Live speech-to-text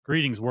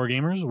Greetings,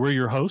 Wargamers. We're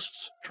your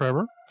hosts,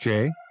 Trevor,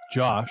 Jay,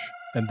 Josh,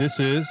 and this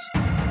is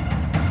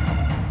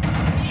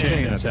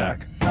Chain Attack.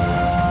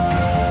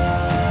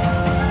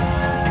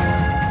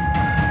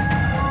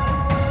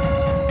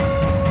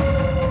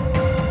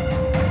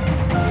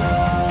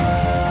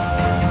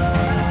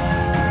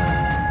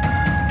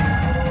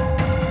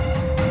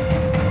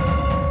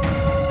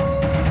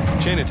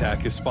 Chain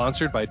Attack is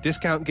sponsored by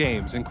Discount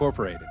Games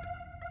Incorporated.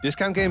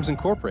 Discount Games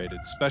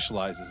Incorporated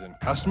specializes in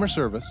customer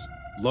service,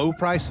 low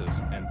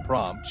prices, and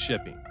prompt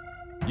shipping.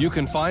 You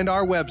can find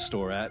our web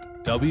store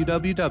at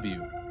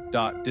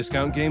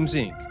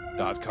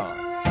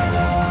www.discountgamesinc.com.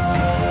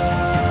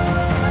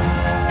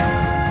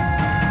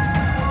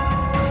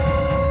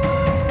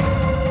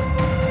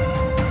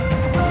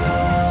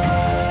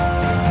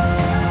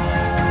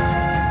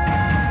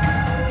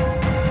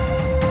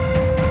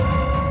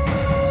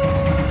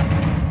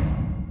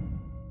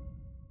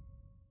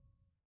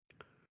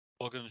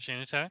 Welcome to Chain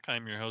Attack.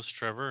 I'm your host,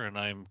 Trevor, and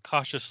I'm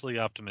cautiously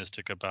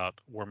optimistic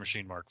about War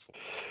Machine Mark IV.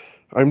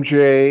 I'm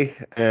Jay,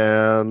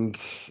 and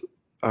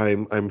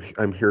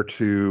I'm here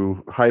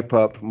to hype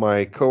up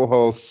my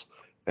co-hosts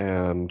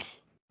and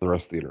the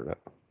rest of the internet.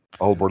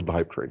 All aboard the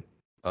hype train.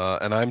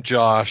 And I'm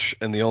Josh,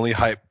 and the only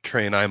hype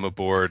train I'm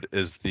aboard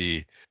is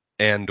the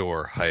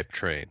Andor hype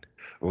train.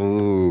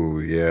 Oh,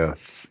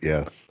 yes.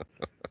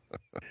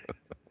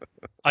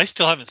 I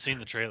still haven't seen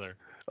the trailer.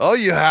 Oh,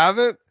 you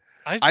haven't?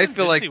 I been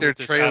feel like busy their with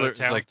this trailer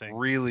is out-of-town like thing.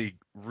 really,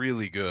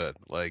 really good.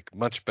 Like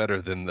much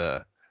better than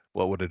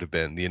what would it have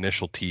been? The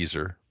initial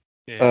teaser.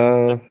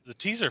 Yeah, the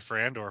teaser for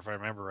Andor, if I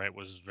remember right,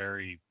 was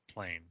very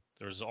plain.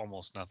 There was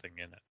almost nothing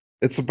in it.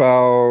 It's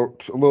about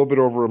a little bit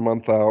over a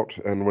month out,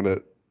 and when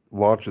it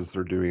launches,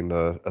 they're doing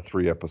a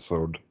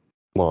 3-episode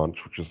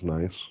launch, which is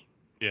nice.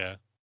 Yeah.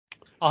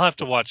 I'll have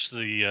to watch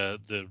the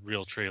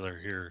real trailer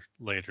here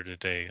later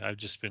today. I've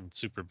just been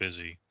super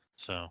busy,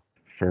 so.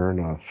 Fair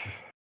enough.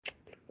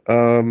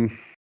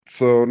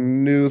 So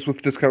news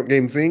with Discount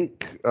Games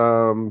Inc.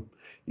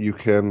 You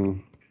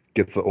can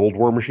get the old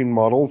War Machine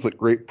models at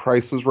great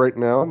prices right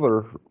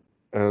now.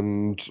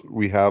 And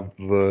we have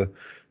the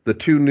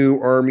two new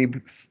Army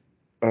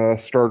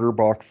starter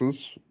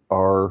boxes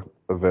are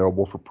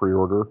available for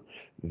pre-order.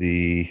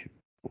 The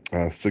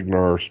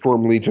Signar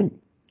Storm Legion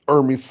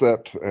Army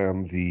set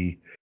and the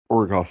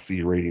Orgoth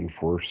Sea Raiding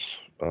Force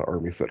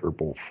Army set are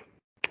both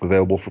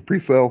available for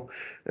pre-sale,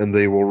 and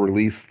they will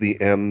release the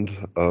end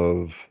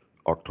of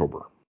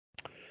October.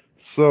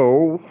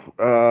 So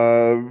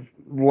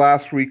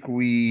last week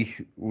we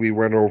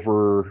went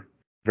over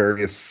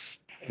various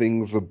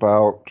things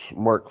about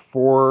Mark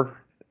IV,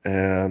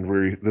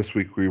 and this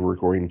week we were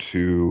going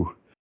to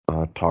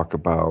talk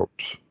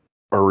about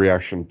our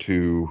reaction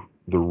to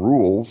the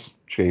rules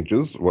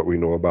changes, what we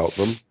know about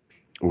them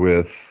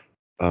with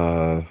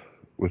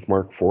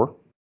Mark IV.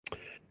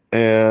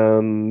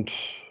 And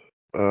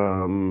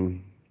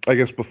I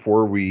guess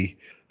before we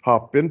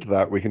hop into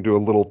that, we can do a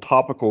little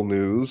topical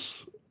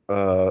news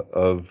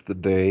of the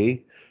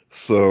day.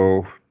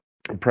 So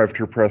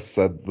Privateer Press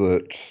said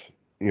that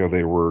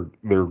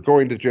they're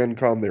going to Gen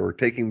Con, they were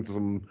taking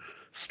some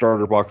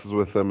starter boxes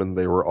with them, and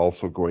they were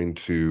also going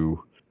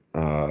to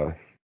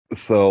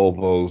sell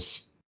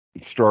those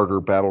starter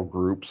battle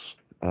groups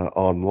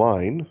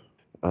online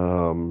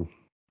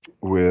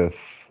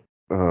with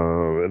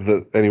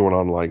anyone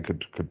online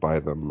could buy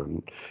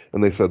them,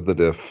 and they said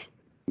that if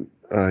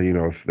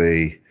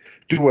they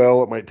do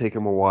well, it might take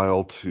them a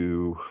while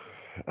to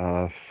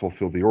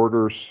fulfill the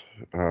orders,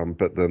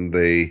 but then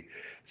they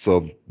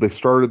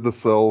started the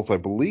sales, I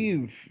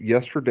believe,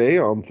 yesterday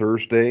on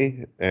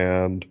Thursday,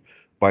 and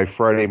by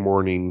Friday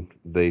morning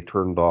they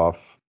turned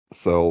off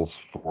sales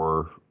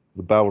for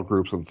the battle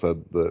groups and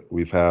said that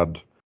we've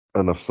had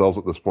enough sales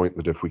at this point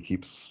that if we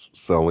keep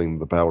selling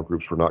the battle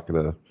groups, we're not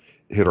going to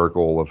hit our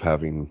goal of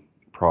having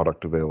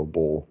product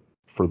available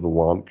for the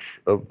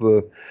launch of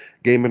the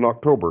game in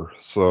October.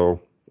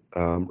 So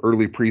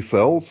early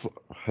pre-sales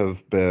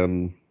have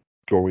been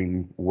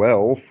going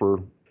well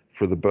for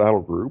the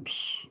battle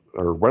groups,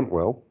 or went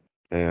well,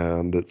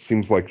 and it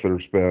seems like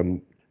there's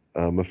been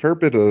a fair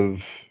bit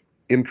of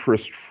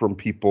interest from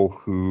people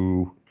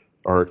who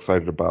are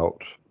excited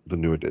about the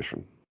new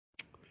edition.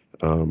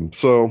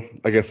 So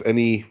I guess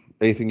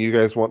anything you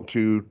guys want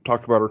to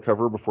talk about or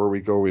cover before we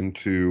go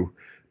into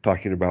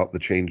talking about the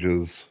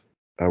changes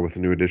with the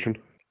new edition?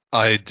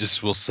 I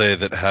just will say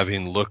that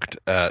having looked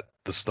at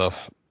the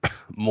stuff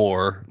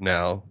more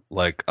now,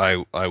 like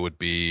I would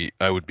be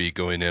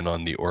going in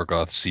on the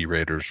Orgoth Sea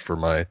Raiders for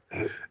my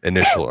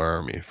initial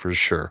army for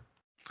sure,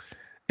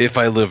 if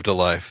I lived a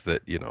life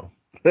that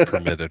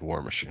permitted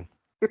War Machine.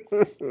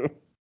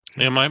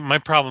 Yeah, my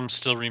problem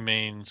still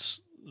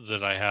remains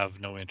that I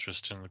have no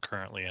interest in the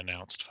currently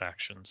announced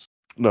factions.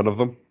 None of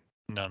them?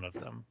 None of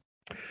them.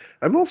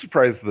 I'm a little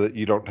surprised that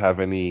you don't have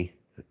any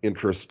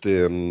interest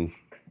in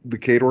the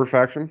Khador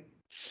faction.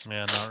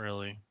 Yeah, not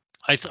really.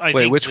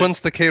 Wait, which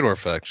one's the Khador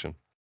faction?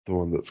 The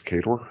one that's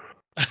Khador?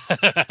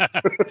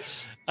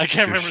 I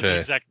can't remember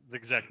the Touche.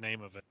 exact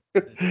name of it.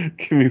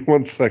 Give me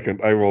 1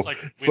 second. I will. It's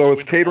like So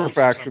it's Winter Cator Wolves or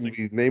faction,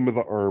 something. the name of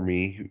the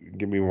army.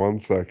 Give me 1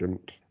 second.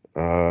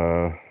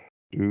 I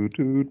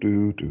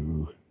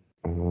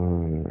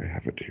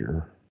have it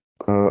here.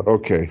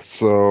 Okay,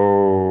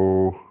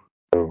 so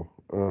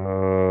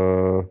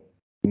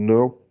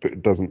nope,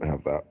 it doesn't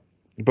have that.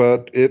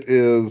 But it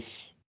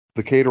is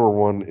the Cator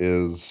one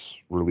is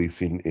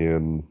releasing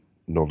in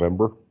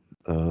November.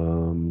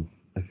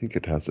 I think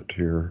it has it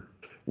here.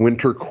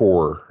 Winter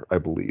Core, I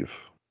believe.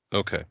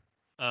 Okay.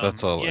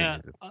 That's all I Yeah,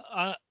 needed.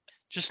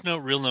 just no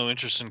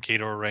interest in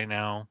Kador right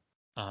now.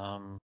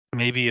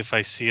 Maybe if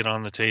I see it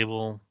on the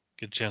table,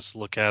 get a chance to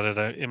look at it,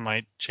 it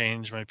might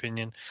change my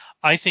opinion.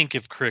 I think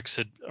if Crix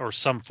had, or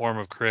some form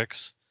of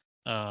Crix,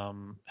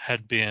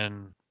 had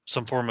been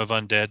some form of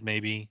undead,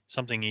 maybe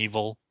something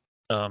evil,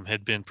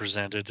 had been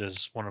presented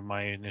as one of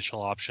my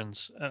initial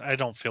options. I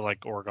don't feel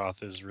like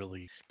Orgoth is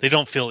really. They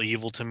don't feel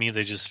evil to me.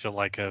 They just feel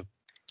like an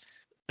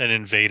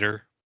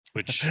invader,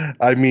 which.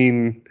 I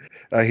mean,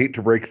 I hate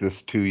to break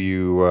this to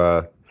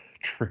you,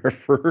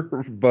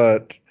 Trevor,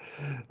 but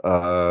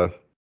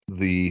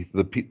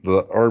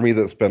the army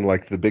that's been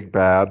like the big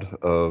bad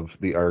of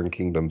the Iron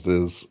Kingdoms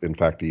is in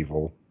fact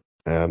evil,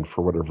 and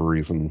for whatever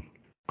reason,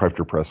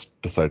 Private Press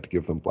decided to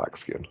give them black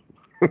skin.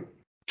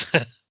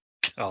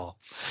 Oh,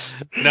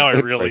 now I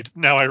Anyway.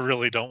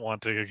 really don't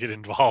want to get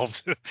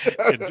involved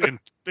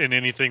in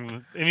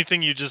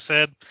anything you just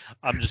said.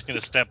 I'm just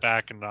gonna step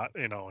back and not,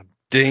 and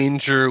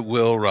Danger,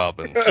 Will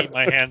Robbins. keep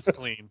my hands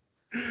clean.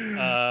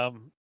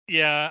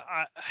 Yeah,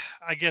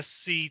 I guess.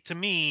 See, to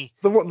me,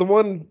 The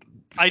one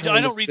I kind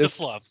of don't read the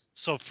fluff,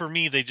 so for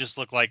me they just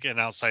look like an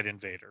outside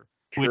invader.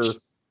 Sure. Which,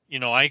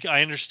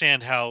 I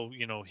understand how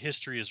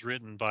history is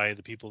written by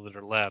the people that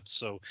are left,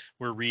 so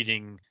we're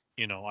reading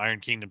Iron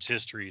Kingdom's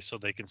history, so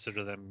they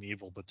consider them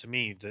evil. But to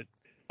me, that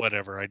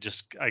whatever. I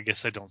guess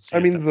I don't see. I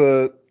it mean,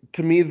 that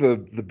to me the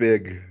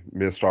big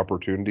missed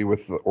opportunity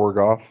with the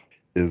Orgoth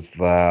is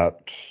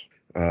that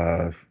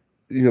the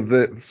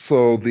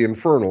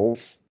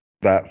Infernals,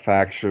 that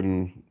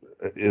faction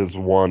is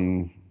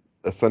one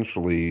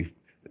essentially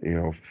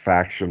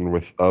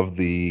faction of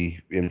the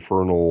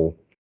infernal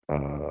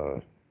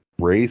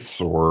race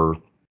or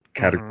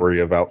category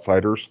of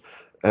outsiders,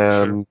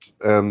 Sure.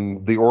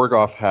 and the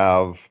Orgoth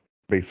have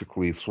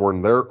basically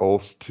sworn their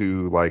oaths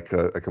to like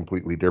a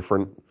completely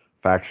different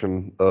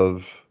faction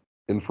of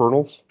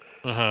infernals.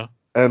 Uh-huh.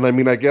 And I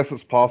mean, I guess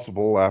it's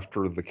possible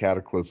after the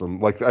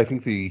cataclysm. Like, I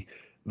think the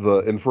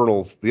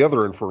infernals, the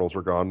other infernals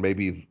are gone.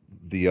 Maybe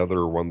the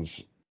other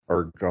ones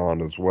are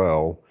gone as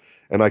well.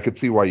 And I could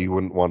see why you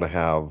wouldn't want to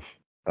have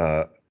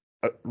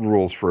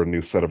rules for a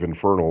new set of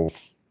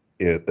infernals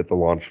at the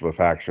launch of a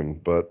faction.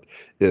 But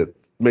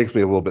it makes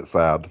me a little bit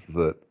sad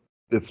that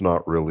it's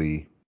not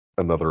really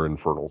another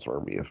infernals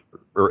army,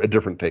 or a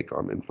different take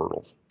on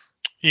infernals.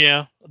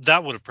 Yeah,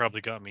 that would have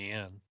probably got me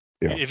in.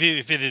 Yeah. If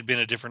it had been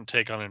a different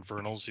take on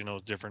Infernals,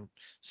 different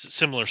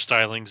similar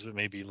stylings, but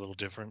maybe a little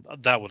different,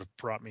 that would have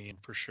brought me in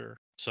for sure.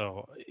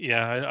 So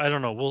yeah, I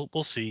don't know.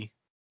 We'll see.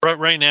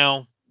 Right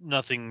now,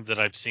 nothing that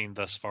I've seen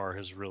thus far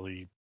has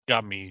really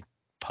got me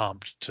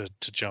pumped to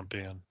jump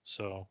in.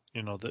 So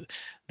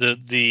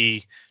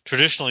the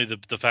traditionally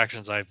the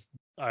factions I've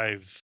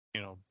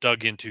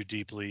dug into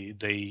deeply,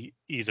 they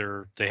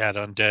had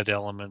undead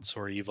elements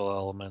or evil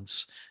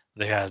elements.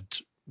 They had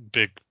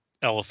big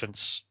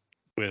elephants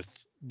with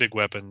big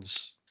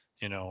weapons,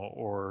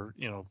 or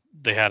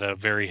they had a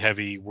very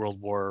heavy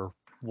World War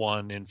I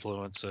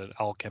influence, an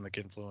alchemic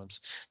influence.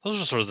 Those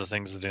are sort of the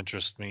things that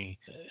interest me,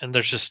 and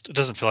it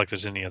doesn't feel like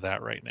there's any of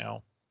that right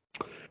now.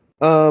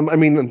 I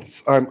mean,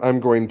 I'm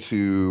going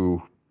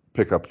to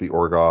pick up the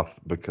Orgoth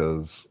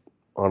because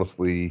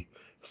honestly,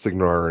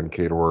 Signar and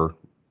Kador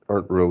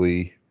aren't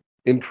really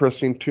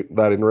interesting to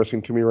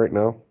me right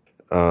now.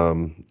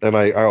 And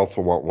I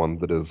also want one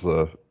that is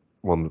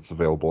one that's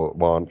available at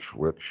launch,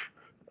 which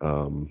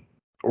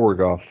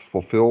Orgoth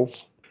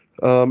fulfills.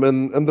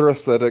 And their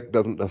aesthetic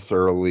doesn't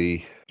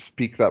necessarily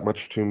speak that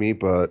much to me,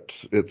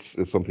 but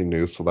it's something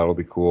new, so that'll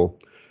be cool.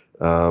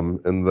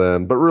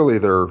 But really,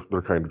 they're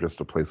kind of just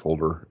a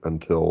placeholder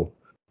until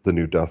the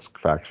new Dusk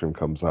faction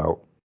comes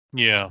out.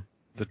 Yeah,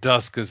 The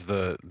Dusk is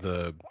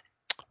the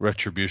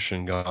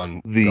retribution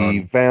gone. The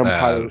Gone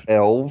vampire bad.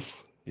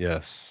 elves.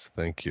 Yes,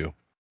 thank you.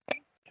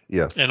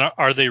 Yes. and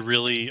are they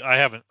really?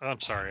 I'm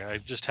sorry, I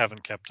just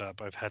haven't kept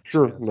up. I've had too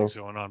Sure. many No. things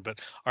going on.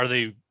 But are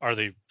they?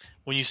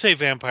 When you say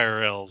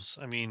vampire elves,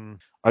 I mean,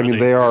 I mean, they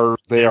they are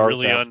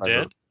really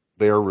vampire. undead?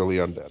 They are really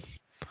undead.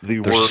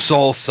 They're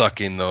soul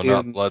sucking though,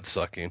 not blood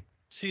sucking.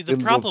 See, the in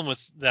the problem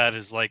with that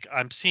is like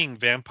I'm seeing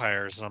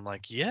vampires and I'm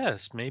like,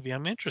 yes, maybe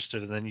I'm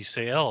interested. And then you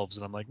say elves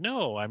and I'm like,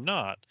 no, I'm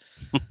not.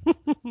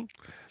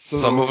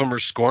 Some of so them are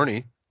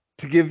scorny.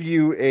 to give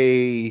you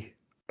they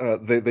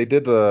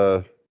did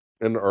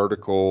an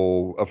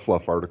article, a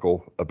fluff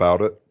article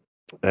about it,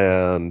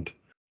 and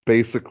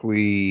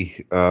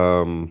basically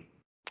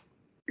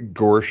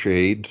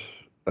Gorshade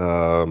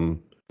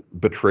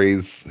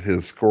betrays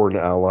his Scorn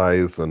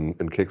allies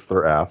and kicks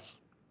their ass.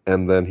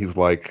 And then he's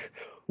like,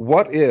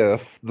 what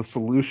if the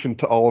solution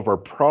to all of our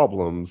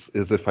problems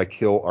is if I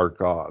kill our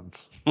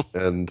gods?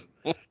 And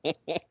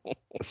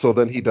so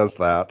then he does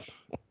that.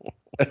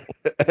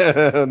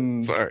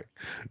 And Sorry,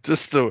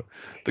 just the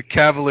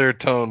cavalier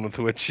tone with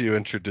which you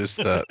introduced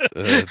that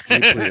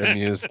deeply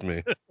amused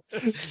me.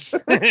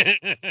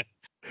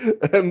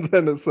 and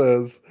then it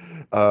says,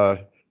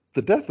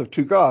 the death of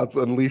two gods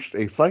unleashed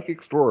a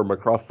psychic storm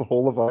across the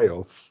whole of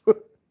Ios,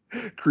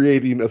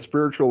 creating a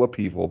spiritual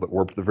upheaval that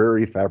warped the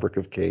very fabric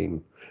of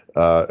Cain.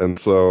 And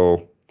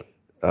so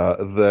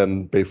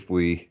then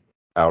basically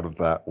out of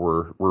that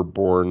were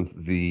born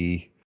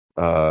the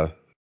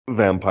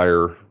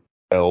vampire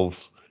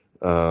elves.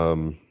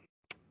 And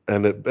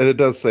it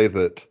does say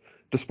that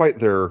despite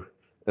their,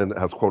 and it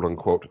has quote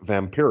unquote,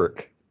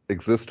 vampiric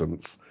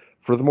existence,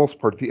 for the most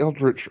part, the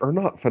Eldritch are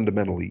not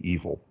fundamentally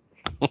evil.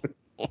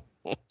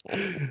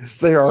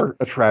 They are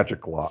a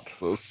tragic lot.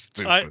 So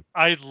stupid.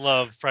 I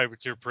love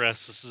Privateer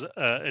Press's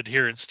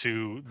adherence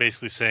to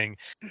basically saying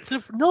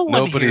no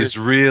one Nobody's here is,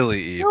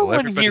 really evil. no one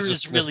Everybody's here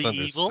just is really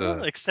evil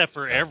misunderstood. except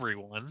for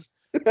everyone.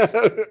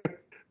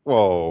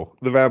 Whoa,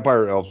 the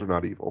vampire elves are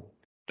not evil.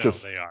 No,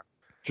 they are.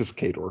 Just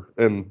Kador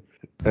and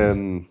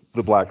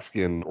the black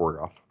skin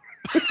Orgoth.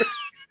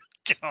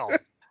 Oh.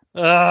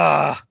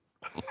 Ah.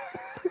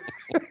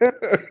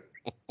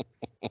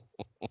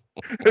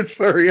 I'm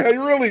sorry, I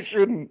really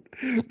shouldn't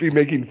be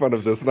making fun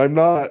of this, and I'm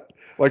not.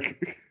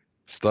 Like,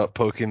 stop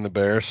poking the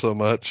bear so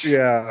much.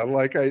 Yeah,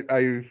 like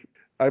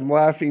I'm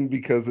laughing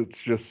because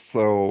it's just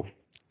so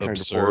kind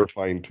Absurd. of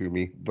horrifying to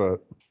me.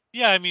 But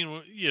yeah, I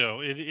mean,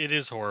 it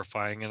is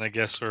horrifying, and I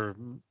guess we're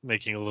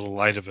making a little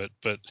light of it.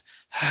 But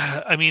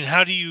I mean,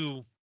 how do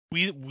you?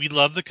 We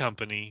love the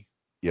company.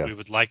 yes, we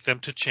would like them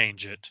to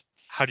change it.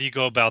 How do you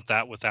go about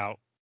that without?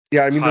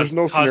 Yeah, I mean, there's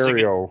no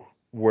scenario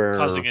where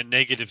causing a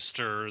negative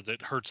stir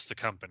that hurts the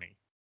company.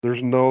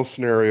 There's no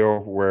scenario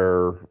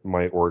where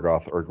my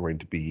Orgoth are going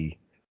to be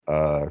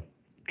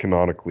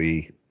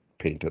canonically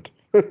painted.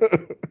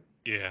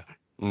 Yeah.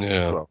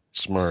 Yeah. So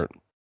smart.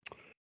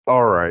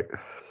 All right.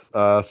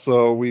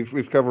 So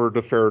we've covered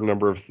a fair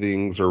number of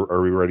things.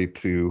 Are we ready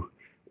to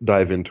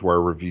dive into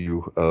our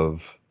review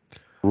of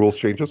rules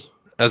changes?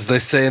 As they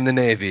say in the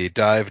Navy,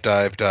 dive,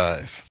 dive,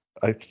 dive.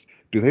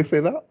 Do they say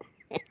that?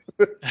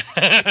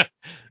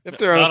 If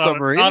they're on a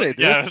submarine, they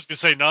do. Yeah, I was gonna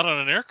say not on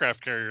an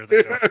aircraft carrier.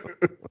 They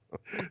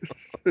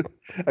don't.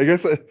 I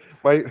guess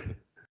I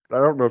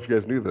don't know if you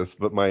guys knew this,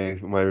 but my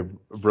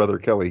brother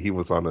Kelly, he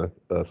was on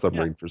a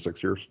submarine for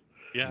 6 years.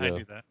 Yeah, I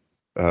knew that.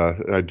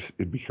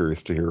 I'd be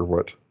curious to hear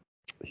what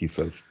he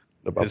says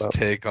about his that.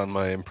 take on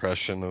my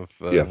impression of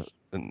Yes.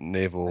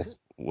 naval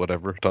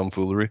whatever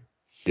tomfoolery.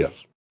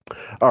 Yes.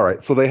 All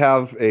right. So they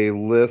have a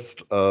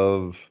list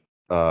of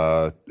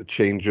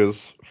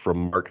changes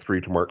from Mark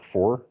III to Mark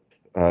IV.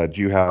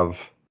 Do you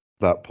have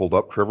that pulled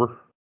up, Trevor?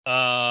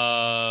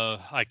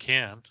 I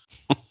can.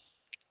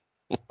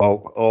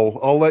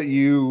 I'll let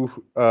you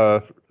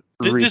read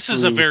This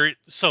is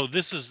through.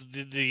 this is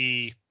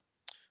the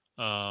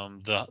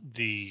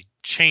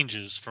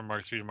changes from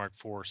Mark III to Mark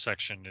IV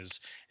section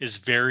is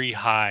very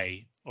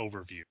high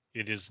overview.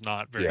 It is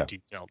not very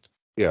detailed.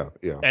 Yeah.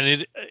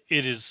 And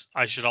it is.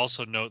 I should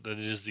also note that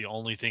it is the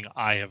only thing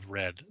I have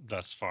read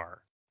thus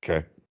far.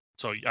 Okay.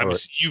 So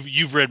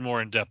you've read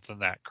more in depth than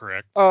that,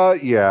 correct?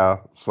 Yeah,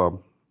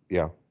 some.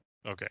 Yeah.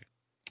 Okay.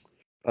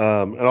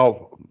 And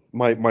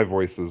my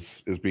voice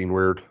is being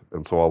weird,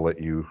 and so I'll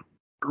let you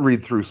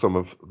read through some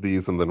of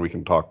these, and then we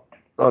can talk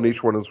on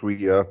each one as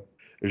you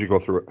go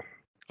through it.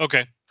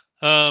 Okay.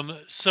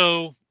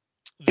 So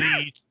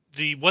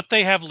the what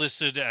they have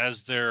listed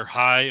as their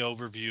high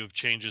overview of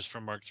changes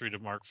from Mark III to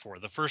Mark IV.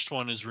 The first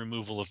one is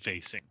removal of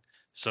facing.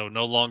 So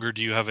no longer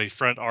do you have a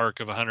front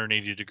arc of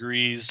 180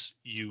 degrees.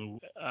 You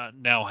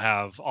now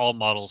have all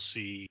models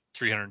see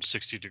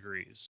 360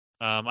 degrees.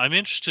 I'm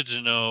interested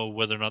to know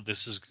whether or not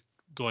this is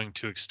going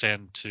to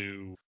extend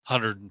to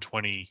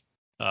 120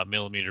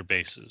 millimeter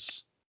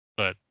bases.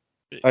 But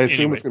I assume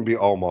anyway, it's going to be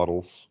all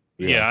models.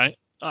 Yeah.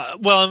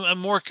 Well, I'm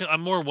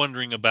more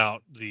wondering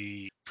about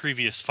the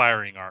previous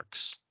firing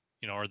arcs.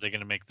 Are they going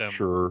to make them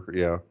Sure,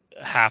 yeah.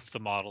 half the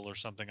model or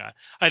something?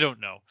 I don't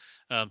know.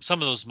 Some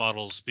of those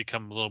models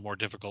become a little more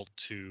difficult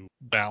to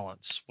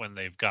balance when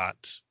they've got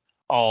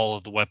all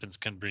of the weapons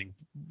can be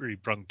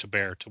brung to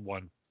bear to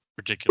one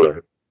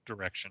particular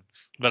direction.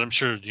 But I'm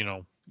sure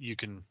you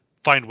can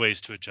find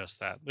ways to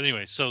adjust that. But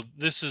anyway, so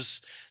this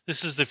is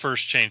the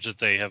first change that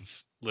they have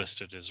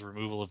listed is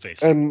removal of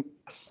facing. And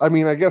I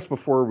mean, I guess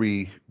before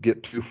we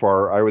get too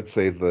far, I would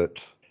say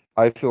that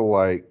I feel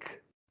like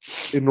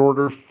in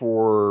order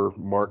for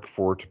Mark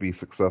IV to be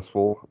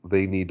successful,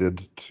 they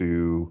needed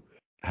to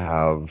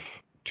have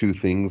two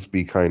things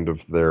be kind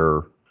of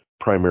their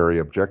primary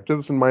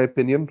objectives, in my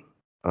opinion.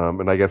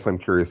 And I guess I'm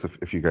curious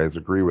if you guys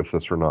agree with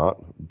this or not,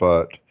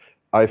 but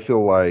I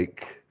feel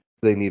like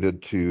they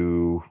needed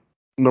to,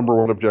 number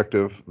one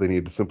objective, they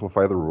needed to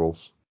simplify the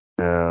rules.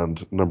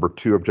 And number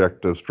two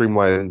objective,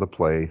 streamline the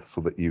play so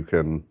that you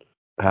can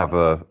have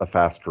a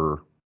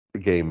faster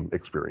game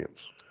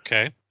experience.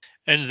 Okay.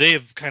 And they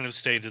have kind of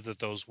stated that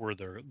those were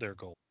their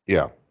goal.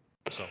 Yeah.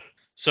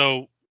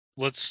 So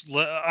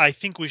I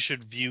think we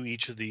should view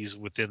each of these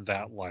within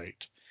that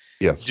light.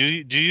 Yes. Do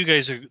you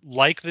guys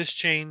like this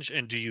change,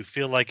 and do you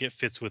feel like it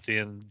fits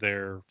within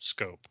their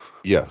scope?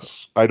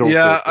 Yes. I don't.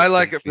 Yeah, feel I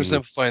like it for facing-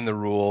 simplifying the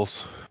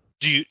rules.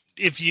 Do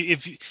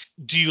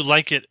you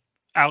like it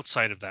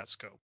outside of that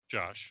scope,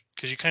 Josh?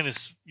 Because you kind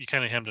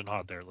of hemmed and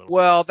hawed there a little.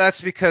 Well,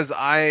 that's because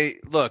I'm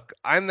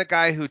the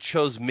guy who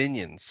chose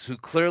minions, who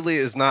clearly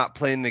is not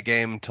playing the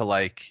game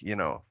to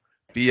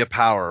be a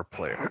power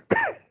player.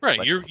 Right,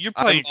 Like, you're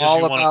I'm playing because all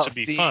you want it about to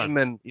be theme, fun.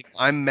 and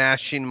I'm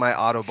mashing my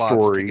Autobots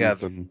stories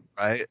together, and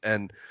right?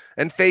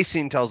 And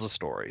facing tells a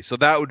story, so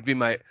that would be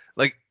my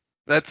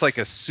that's like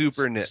a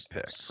super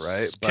nitpick,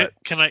 right? But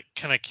Can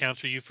I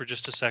counter you for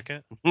just a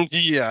second?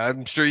 yeah,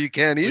 I'm sure you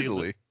can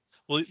easily.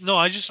 Well, no,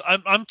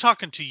 I'm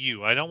talking to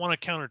you. I don't want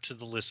to counter to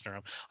the listener.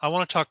 I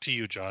want to talk to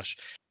you, Josh.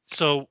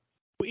 So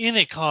in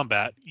a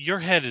combat, your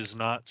head is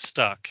not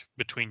stuck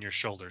between your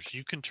shoulders.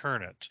 You can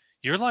turn it.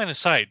 Your line of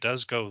sight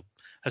does go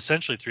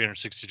essentially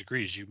 360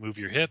 degrees. You move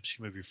your hips,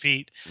 you move your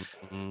feet.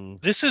 Mm-hmm.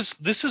 This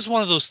is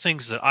one of those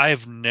things that I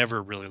have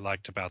never really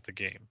liked about the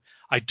game.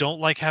 I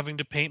don't like having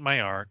to paint my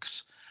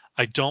arcs.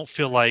 I don't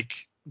feel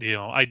like,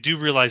 I do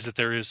realize that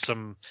there is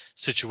some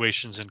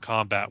situations in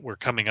combat where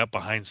coming up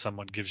behind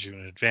someone gives you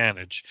an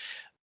advantage,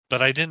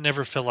 but I didn't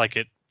ever feel like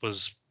it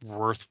was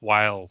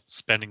worthwhile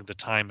spending the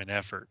time and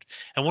effort.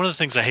 And one of the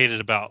things I hated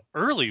about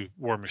early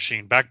War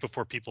Machine, back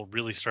before people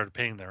really started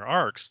painting their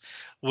arcs,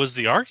 was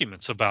the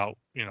arguments about,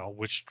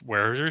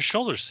 where are your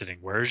shoulders sitting?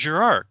 Where is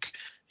your arc?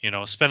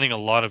 Spending a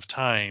lot of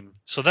time.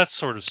 So that's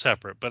sort of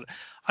separate. But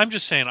I'm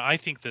just saying, I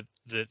think that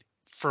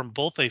from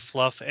both a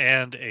fluff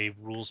and a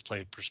rules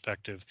play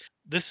perspective,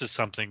 this is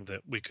something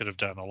that we could have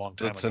done a long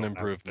time ago. That's an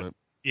improvement.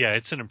 Yeah,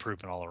 it's an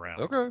improvement all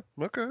around.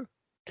 Okay.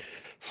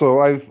 So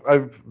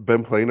I've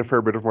been playing a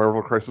fair bit of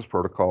Marvel Crisis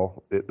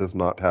Protocol. It does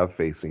not have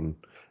facing,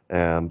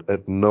 and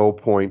at no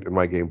point in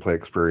my gameplay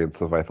experience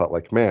have I thought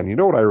like, man, you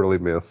know what I really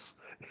miss?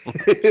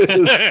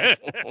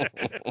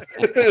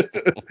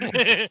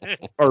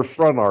 Our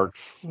front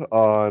arcs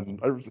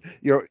on.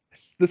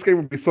 This game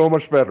would be so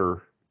much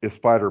better if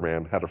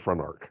Spider-Man had a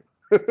front arc.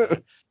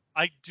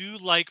 I do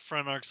like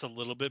front arcs a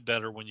little bit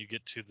better when you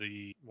get to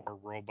the more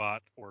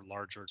robot or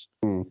larger.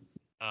 Hmm.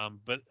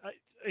 But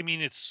I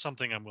mean, it's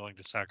something I'm willing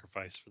to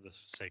sacrifice for the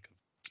sake of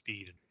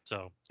speed.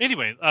 So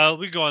anyway,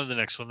 we go on to the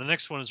next one. The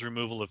next one is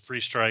removal of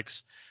free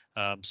strikes.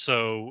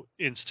 So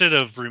instead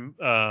of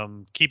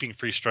keeping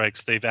free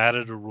strikes, they've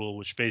added a rule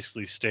which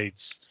basically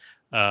states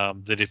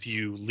that if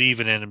you leave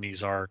an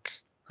enemy's arc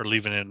or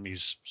leave an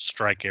enemy's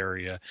strike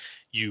area,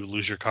 you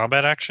lose your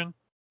combat action.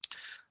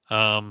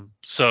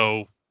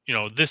 So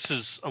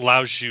this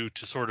allows you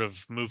to sort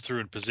of move through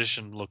and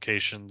position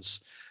locations,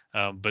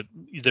 but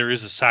there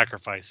is a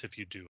sacrifice if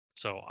you do.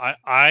 So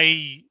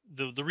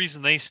the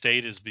reason they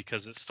stayed is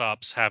because it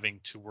stops having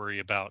to worry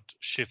about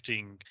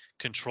shifting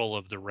control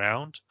of the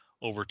round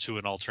over to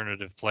an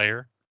alternative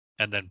player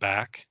and then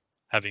back,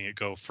 having it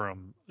go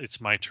from it's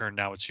my turn,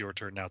 now it's your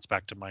turn, now it's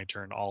back to my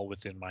turn, all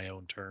within my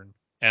own turn.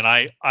 And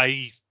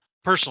I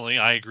personally,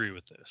 I agree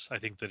with this. I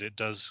think that it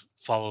does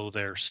follow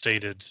their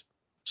stated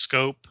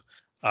scope.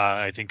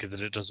 I think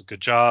that it does a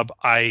good job.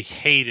 I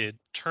hated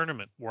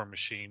Tournament War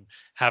Machine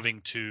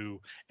having to,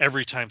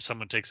 every time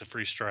someone takes a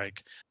free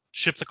strike,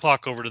 ship the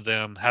clock over to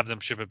them, have them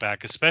ship it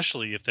back,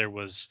 especially if there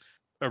was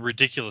a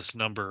ridiculous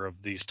number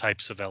of these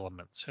types of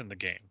elements in the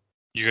game.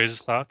 You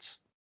guys' thoughts?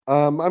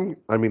 I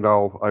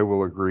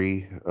will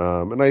agree.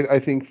 And I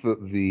think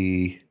that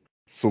the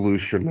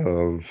solution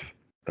of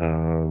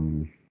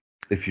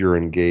if you're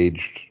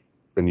engaged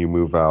and you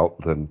move out,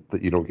 then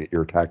that you don't get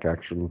your attack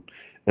action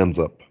ends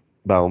up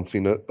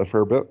balancing it a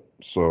fair bit.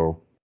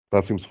 So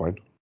that seems fine.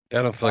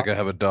 I don't feel like I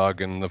have a dog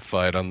in the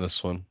fight on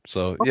this one.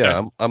 So Okay.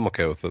 yeah, I'm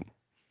okay with it.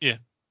 Yeah.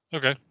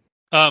 Okay.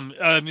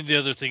 The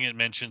other thing it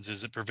mentions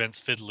is it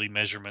prevents fiddly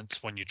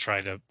measurements when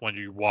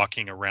you're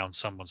walking around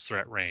someone's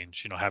threat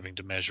range, having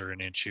to measure an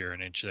inch here,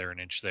 an inch there, an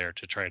inch there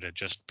to try to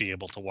just be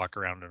able to walk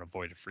around and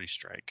avoid a free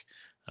strike.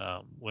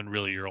 When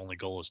really your only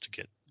goal is to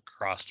get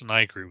crossed. And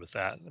I agree with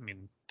that. I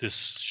mean,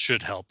 this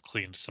should help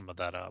clean some of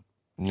that up.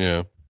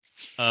 Yeah.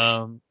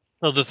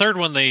 So the third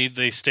one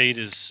they state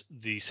is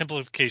the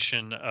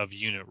simplification of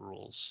unit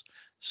rules.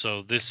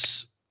 So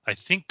this I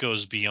think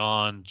goes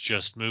beyond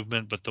just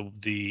movement, but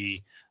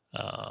the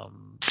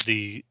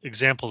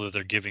example that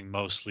they're giving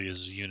mostly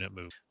is unit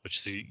move,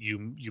 which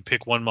you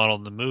pick one model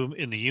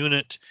in the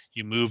unit,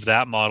 you move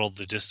that model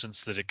the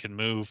distance that it can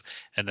move,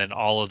 and then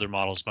all other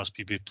models must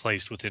be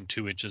placed within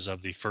 2 inches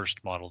of the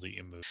first model that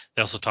you move.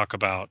 They also talk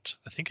about,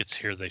 I think it's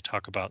here, they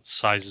talk about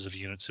sizes of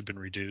units have been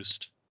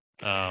reduced.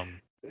 So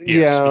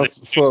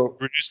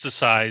reduce the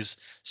size,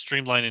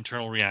 streamline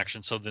internal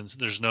reaction. So then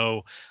there's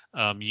no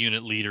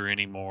unit leader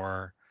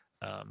anymore.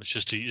 It's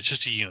just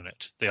a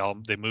unit.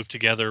 They move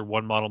together.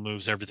 One model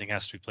moves. Everything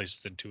has to be placed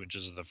within 2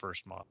 inches of the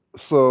first model.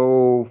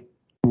 So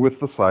with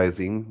the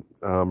sizing,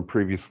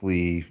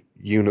 previously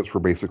units were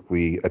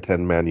basically a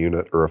 10-man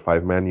unit or a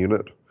 5-man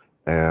unit,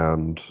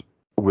 and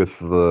with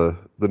the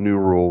new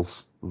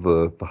rules,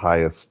 the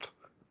highest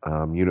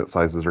unit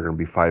sizes are going to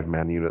be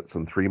 5-man units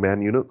and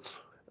 3-man units.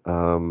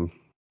 I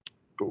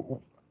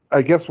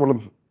guess one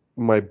of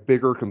my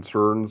bigger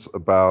concerns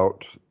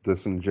about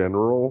this in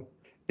general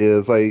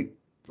is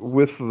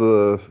with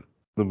the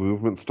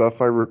movement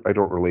stuff, I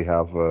don't really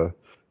have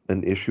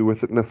an issue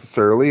with it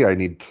necessarily. I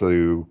need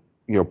to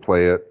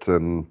play it,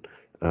 and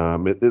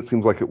it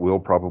seems like it will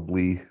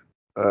probably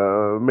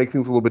make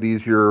things a little bit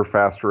easier,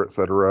 faster,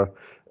 etc.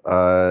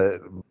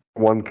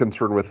 One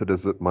concern with it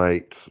is it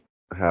might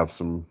have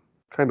some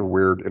kind of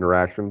weird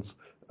interactions.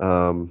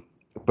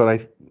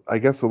 But I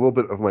guess a little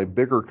bit of my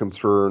bigger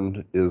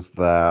concern is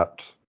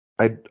that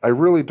I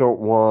really don't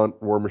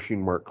want War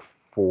Machine Mark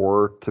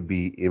IV to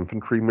be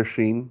infantry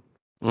machine.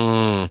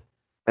 And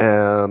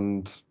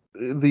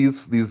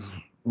these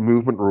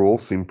movement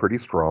rules seem pretty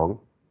strong.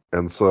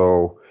 And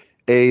so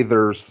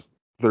there's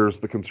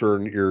the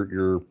concern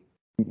you're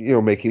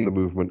making the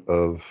movement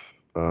of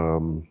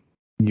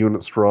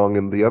unit strong,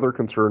 and the other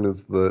concern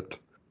is that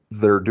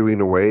they're doing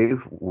away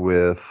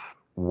with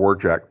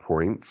warjack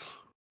points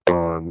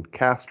on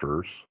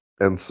casters,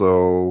 and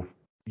so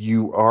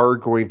you are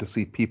going to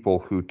see people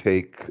who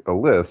take a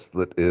list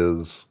that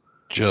is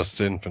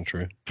just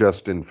infantry.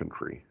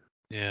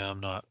 Yeah, I'm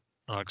not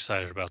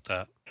excited about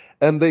that.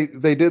 And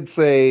they did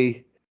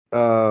say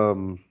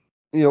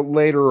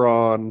later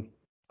on,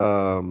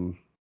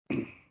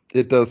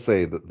 it does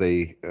say that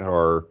they've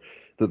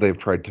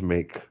tried to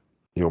make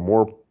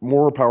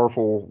more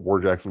powerful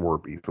warjacks and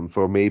warbeasts, and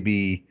so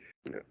maybe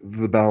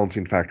the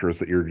balancing factor is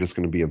that you're just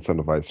going to be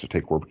incentivized to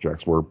take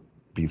warjacks,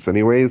 warbeasts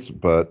anyways.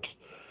 But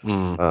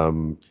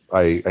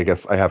I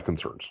guess I have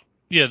concerns.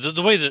 Yeah,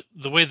 the way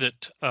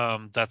that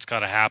that's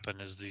got to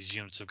happen is these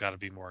units have got to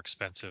be more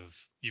expensive.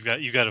 You got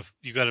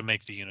to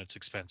make the units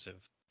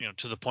expensive,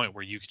 to the point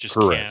where you just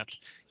Correct.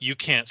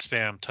 can't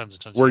spam tons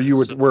and tons. Where of you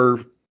units.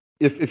 would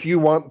if you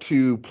want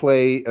to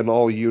play an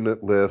all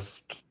unit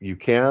list, you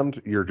can.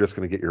 You're just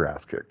going to get your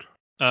ass kicked.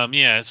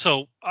 Yeah,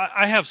 so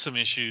I have some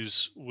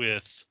issues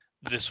with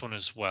this one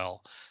as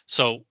well.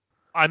 So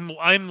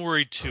I'm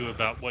worried too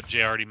about what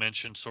Jay already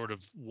mentioned, sort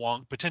of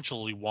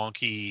potentially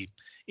wonky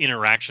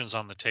interactions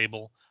on the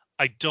table.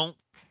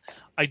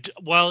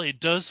 While it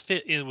does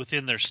fit in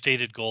within their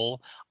stated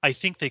goal, I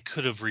think they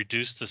could have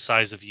reduced the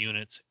size of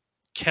units,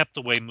 kept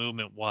the way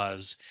movement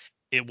was.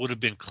 It would have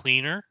been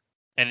cleaner,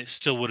 and it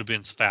still would have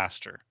been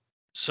faster.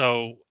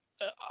 So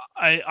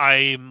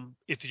I'm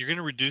if you're going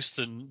to reduce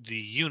the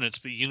units,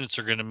 but units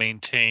are going to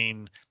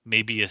maintain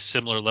maybe a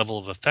similar level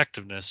of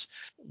effectiveness,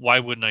 why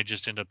wouldn't I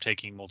just end up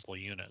taking multiple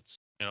units?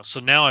 So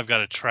now I've got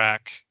to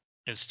track,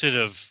 instead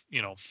of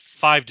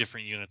 5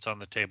 different units on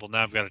the table,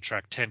 now I've got to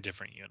track 10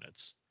 different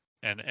units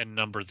and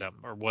number them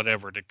or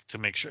whatever to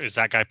make sure, is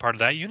that guy part of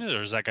that unit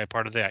or is that guy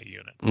part of that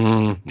unit?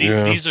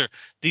 Yeah.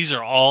 These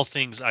are all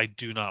things I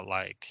do not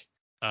like.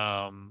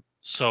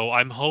 So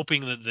I'm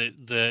hoping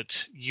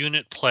that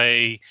unit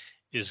play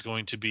is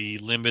going to be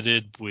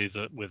limited with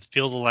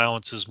field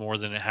allowances more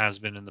than it has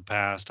been in the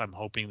past. I'm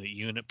hoping that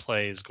unit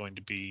play is going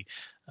to be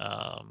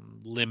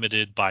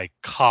limited by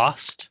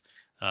cost.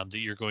 That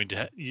you're going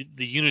to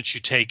the units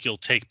you'll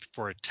take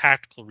for a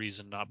tactical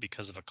reason, not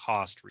because of a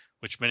cost.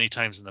 Which many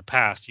times in the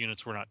past,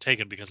 units were not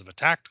taken because of a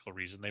tactical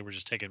reason. They were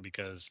just taken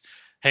because,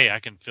 hey, I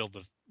can fill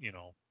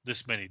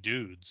this many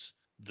dudes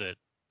that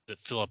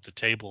fill up the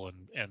table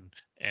and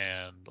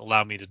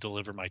allow me to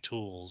deliver my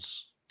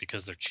tools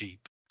because they're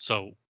cheap.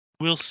 So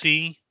we'll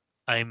see.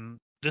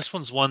 This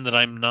one's one that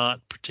I'm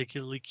not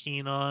particularly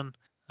keen on.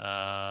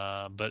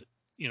 But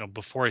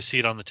before I see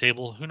it on the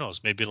table, who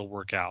knows? Maybe it'll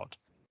work out.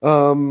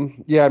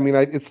 Yeah, I mean,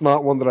 it's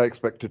not one that I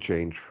expect to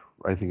change.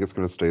 I think it's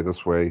going to stay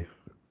this way,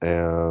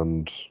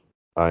 and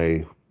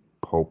I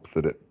hope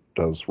that it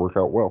does work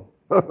out well.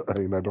 I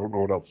mean, I don't know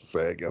what else to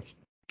say, I guess.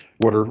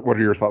 What are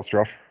your thoughts,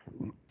 Josh?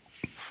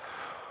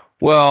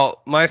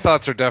 Well, my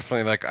thoughts are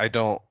definitely like I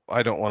don't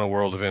want a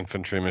World of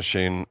Infantry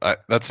machine.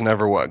 That's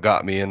never what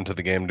got me into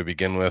the game to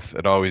begin with.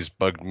 It always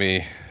bugged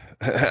me,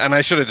 and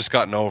I should have just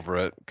gotten over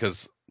it.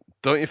 Because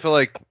don't you feel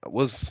like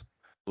was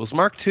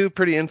Mark II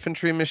pretty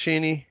infantry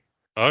machiney?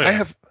 Oh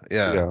yeah.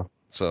 Yeah.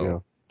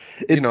 So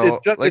yeah.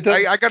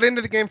 I got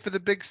into the game for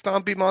the big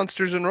stompy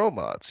monsters and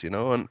robots,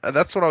 and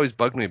that's what always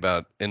bugged me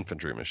about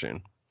infantry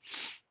machine.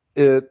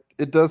 It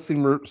does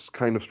seem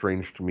kind of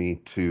strange to me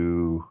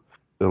to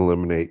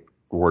eliminate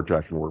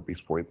warjack and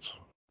warbeast points.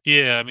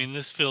 Yeah, I mean,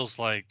 this feels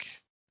like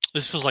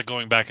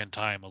going back in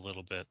time a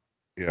little bit.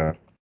 Yeah.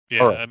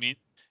 Yeah, right. I mean,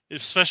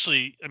 this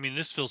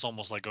feels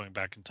almost like going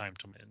back in time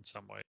in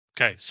some way.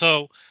 Okay,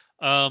 so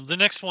the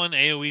next one,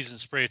 AOE's and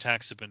spray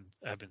attacks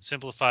have been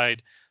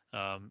simplified.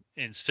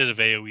 Instead of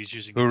AOE's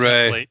using a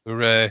template.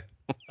 Hooray!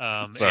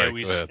 Sorry,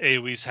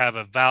 AOE's have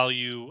a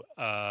value,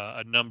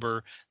 a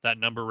number. That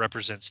number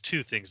represents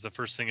 2 things. The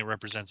first thing it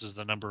represents is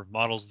the number of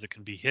models that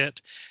can be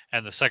hit,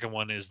 and the second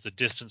one is the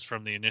distance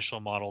from the initial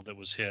model that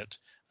was hit,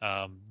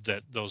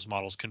 that those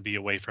models can be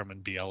away from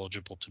and be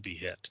eligible to be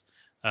hit.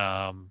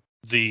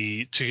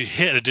 to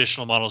hit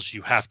additional models,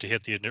 you have to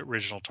hit the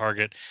original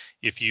target.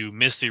 If you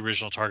miss the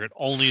original target,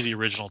 only the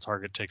original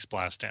target takes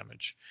blast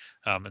damage,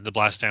 and the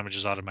blast damage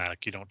is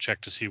automatic. You don't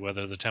check to see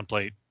whether the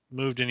template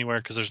moved anywhere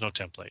because there's no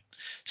template.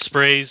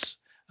 Sprays,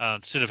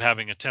 instead of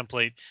having a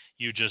template,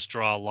 you just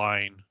draw a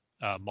line,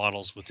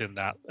 models within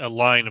that, a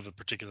line of a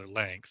particular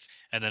length,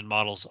 and then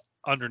models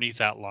underneath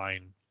that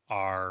line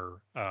are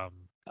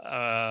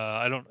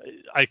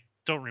I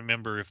don't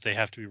remember if they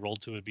have to be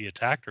rolled to be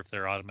attacked or if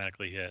they're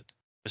automatically hit.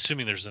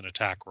 Assuming there's an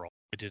attack roll.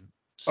 I didn't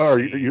Oh,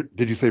 see.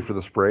 did you say for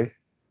the spray?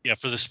 Yeah,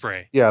 for the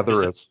spray. Yeah,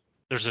 there is.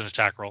 There's an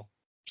attack roll.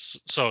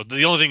 So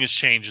the only thing that's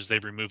changed is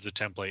they've removed the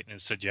template and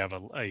instead you have a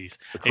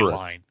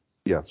line.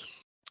 Yes.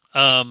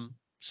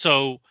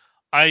 So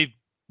I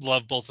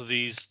love both of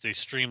these. They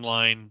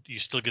streamline. You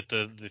still get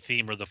the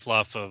theme or the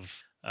fluff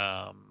of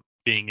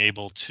being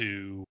able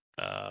to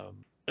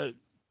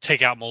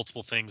take out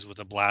multiple things with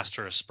a blast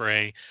or a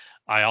spray.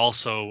 I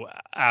also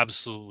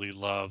absolutely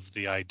love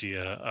the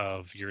idea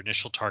of your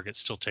initial target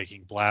still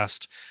taking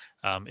blast.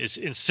 It's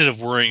instead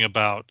of worrying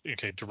about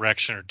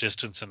direction or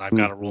distance and I've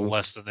got to roll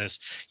less than this,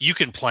 you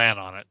can plan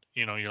on it.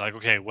 You're like,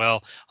 okay,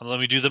 well, let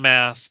me do the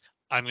math.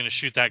 I'm going to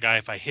shoot that guy.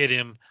 If I hit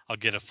him, I'll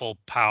get a full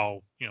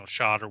POW,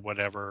 shot or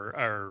whatever,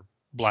 or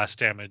blast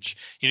damage.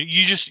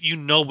 You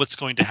know what's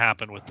going to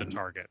happen with the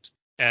target.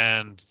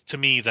 And to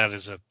me, that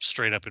is a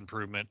straight up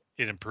improvement.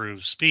 It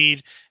improves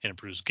speed. It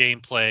improves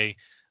gameplay.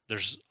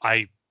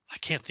 I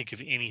can't think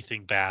of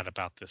anything bad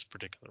about this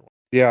particular one.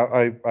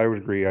 Yeah, I would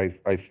agree.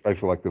 I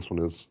feel like this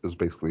one is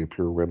basically a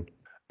pure win.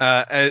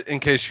 In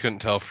case you couldn't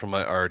tell from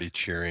my already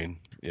cheering,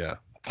 yeah.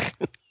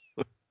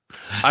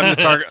 I'm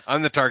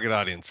the target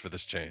audience for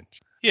this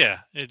change. Yeah,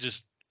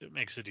 it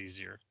makes it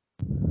easier.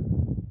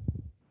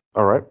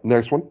 All right,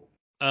 next one.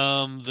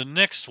 The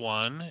next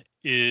one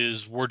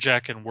is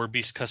Warjack and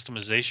Warbeast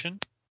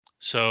customization.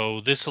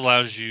 So this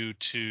allows you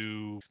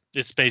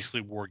it's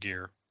basically War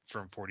Gear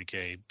from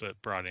 40K,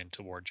 but brought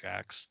into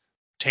Warjacks.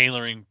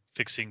 Tailoring,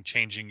 fixing,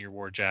 changing your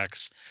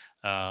Warjacks.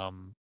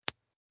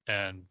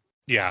 And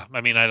yeah,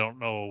 I mean, I don't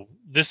know.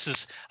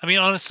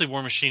 Honestly,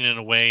 War Machine in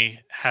a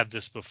way had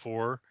this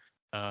before.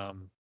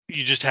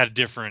 You just had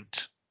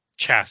different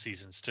chassis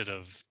instead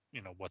of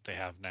what they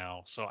have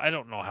now. So I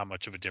don't know how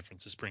much of a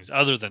difference this brings,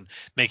 other than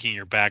making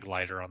your bag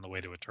lighter on the way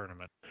to a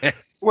tournament.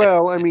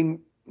 Well, I mean,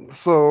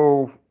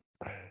 so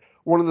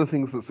one of the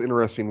things that's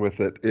interesting with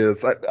it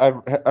is,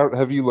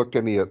 have you looked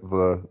any at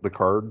the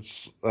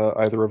cards,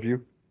 either of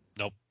you?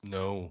 Nope.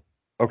 No.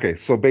 Okay,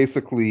 so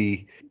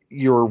basically,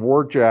 your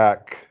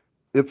Warjack,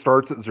 it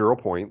starts at 0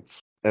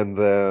 points, and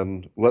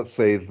then let's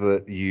say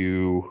that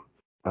you,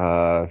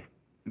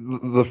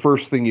 the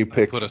first thing you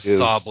pick put a is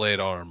saw blade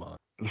arm on.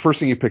 The first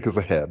thing you pick is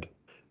a head,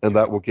 and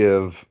that will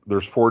give.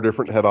 There's 4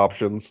 different head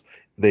options.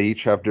 They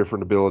each have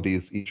different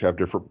abilities, each have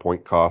different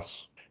point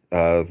costs.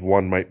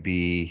 One might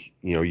be,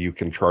 you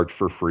can charge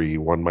for free.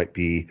 One might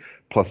be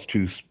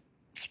 +2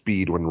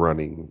 speed when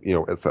running,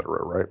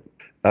 etc. Right?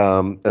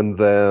 And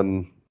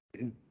then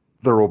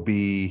there will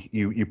be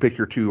you pick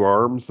your 2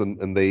 arms,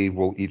 and they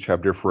will each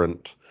have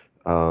different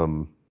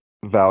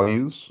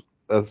values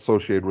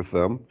associated with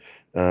them.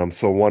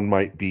 So one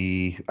might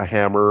be a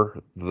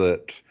hammer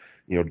that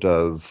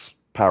does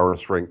power and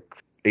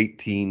strength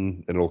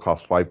 18 and it'll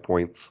cost 5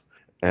 points,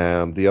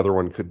 and the other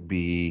one could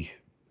be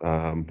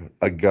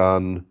a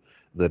gun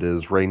that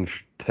is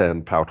range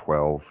 10, POW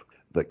 12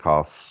 that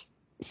costs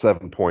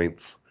 7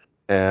 points,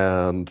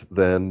 and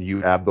then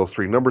you add those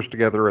 3 numbers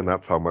together, and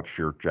that's how much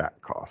your jack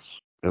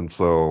costs. And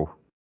so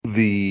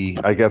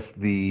I guess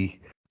the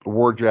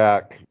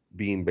Warjack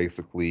being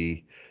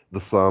basically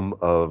the sum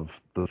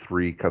of the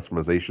 3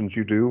 customizations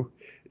you do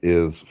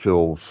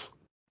feels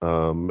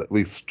at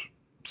least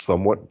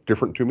somewhat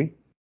different to me.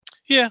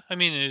 Yeah, I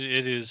mean,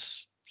 it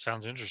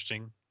sounds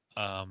interesting.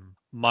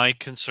 My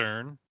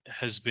concern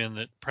has been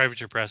that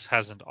Privateer Press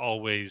hasn't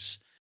always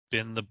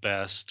been the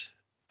best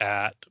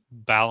at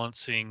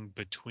balancing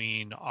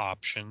between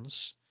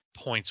options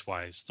points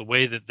wise. The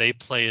way that they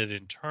play it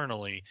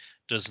internally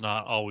does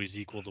not always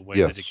equal the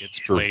way that it gets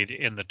played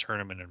in the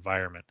tournament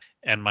environment.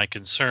 And my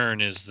concern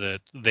is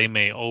that they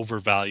may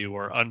overvalue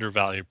or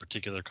undervalue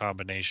particular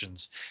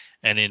combinations,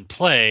 and in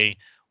play,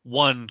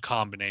 one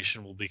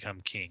combination will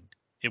become king.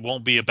 It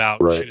won't be about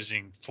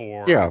choosing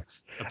for a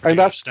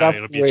particular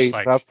scenario. It'll be just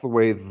like, that's the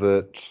way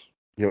that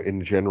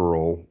in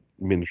general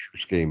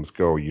miniatures games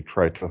go. You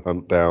try to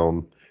hunt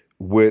down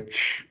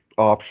which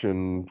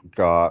option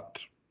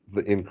got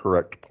the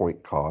incorrect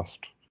point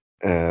cost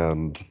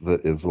and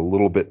that is a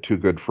little bit too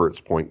good for its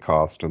point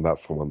cost, and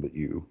that's the one that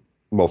you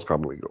most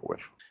commonly go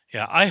with.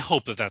 Yeah, I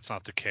hope that that's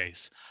not the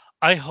case.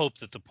 I hope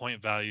that the point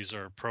values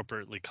are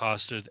appropriately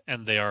costed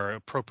and they are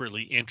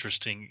appropriately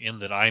interesting in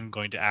that I'm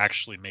going to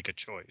actually make a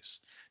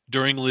choice.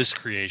 During list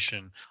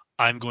creation,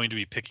 I'm going to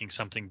be picking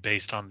something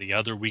based on the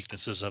other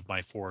weaknesses of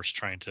my force,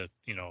 trying to,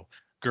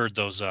 gird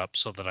those up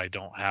so that I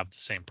don't have the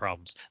same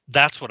problems.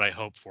 That's what I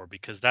hope for,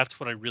 because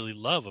that's what I really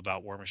love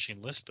about War Machine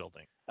list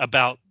building,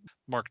 about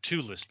Mark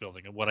II list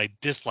building, and what I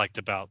disliked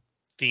about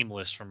theme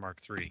lists from Mark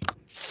III.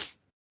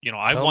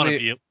 I want to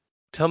be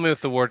Tell me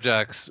with the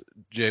Warjacks,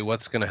 Jay,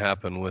 what's going to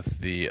happen with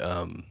the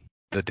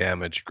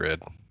damage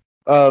grid?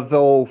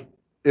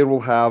 It will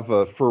have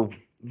it'll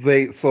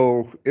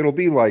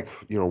be like,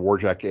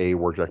 Warjack A,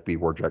 Warjack B,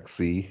 Warjack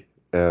C,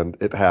 and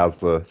it has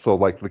so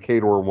like the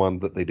Khador one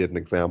that they did an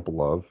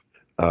example of.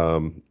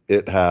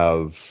 It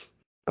has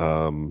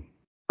a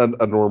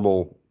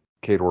normal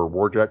Khador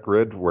Warjack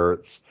grid where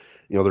it's,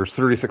 there's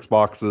 36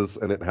 boxes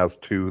and it has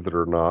two that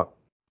are not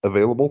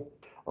available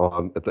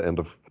on at the end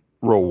of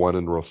row 1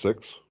 and row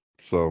 6.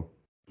 So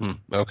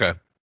okay.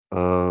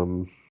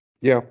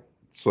 Yeah.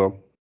 So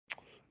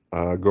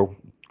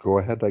go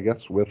ahead, I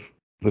guess, with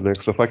the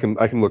next stuff. I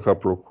can look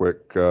up real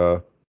quick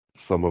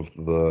some of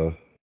the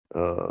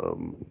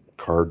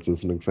cards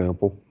as an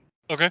example.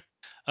 Okay.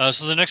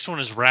 So the next one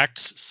is racked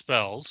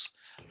spells.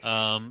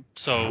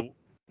 So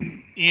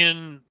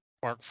in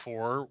Mark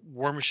IV,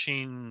 War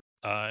Machine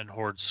and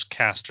Horde's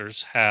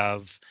casters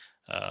have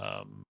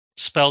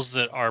spells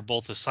that are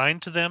both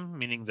assigned to them,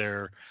 meaning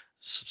they're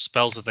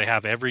spells that they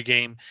have every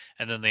game,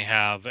 and then they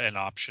have an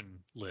option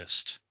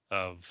list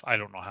of, I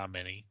don't know how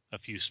many, a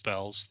few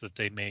spells that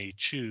they may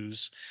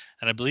choose.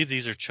 And I believe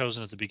these are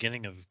chosen at the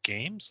beginning of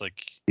games. Like,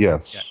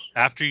 Yes. yeah,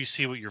 after you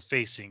see what you're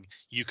facing,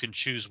 you can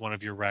choose one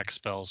of your rack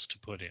spells to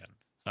put in,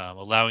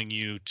 allowing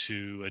you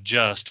to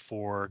adjust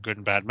for good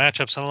and bad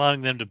matchups and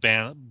allowing them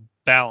to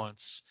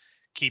balance,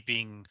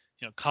 keeping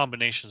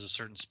combinations of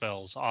certain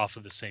spells off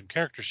of the same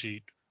character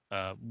sheet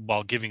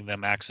while giving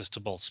them access to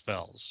both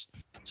spells.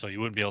 So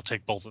you wouldn't be able to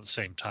take both at the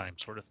same time,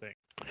 sort of thing.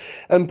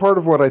 And part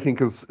of what I think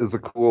is a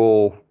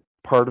cool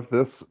part of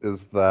this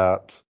is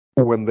that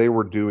when they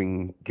were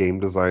doing game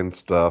design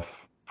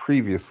stuff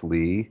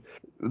previously,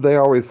 they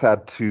always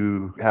had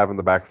to have in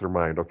the back of their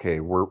mind,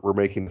 okay, we're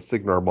making a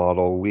Cygnar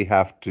model. We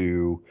have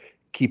to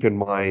keep in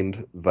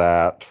mind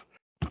that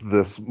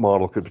this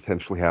model could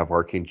potentially have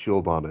Arcane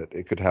Shield on it.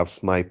 It could have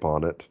Snipe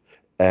on it.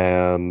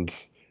 And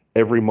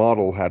every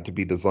model had to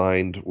be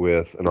designed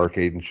with an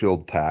Arcane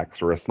Shield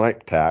tax or a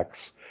Snipe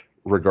tax,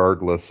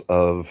 regardless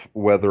of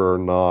whether or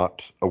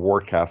not a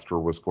Warcaster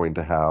was going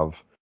to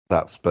have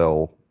that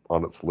spell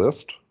on its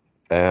list.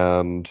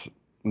 And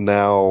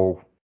now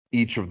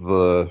each of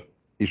the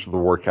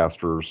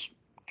Warcasters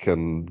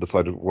can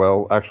decide,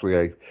 well,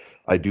 actually,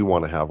 I do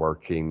want to have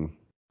Arcane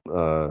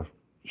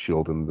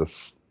Shield in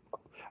this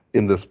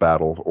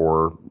battle,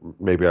 or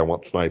maybe I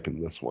want Snipe in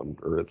this one,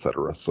 or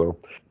etc. So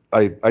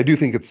I do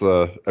think it's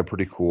a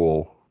pretty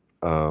cool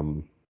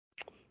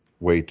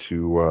way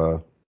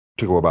to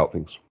go about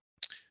things.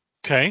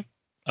 Okay.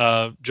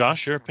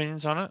 Josh, your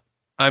opinions on it?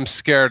 I'm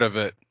scared of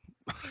it.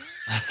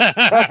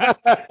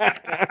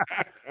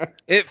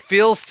 It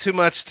feels too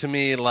much to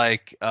me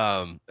like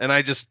and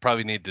I just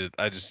need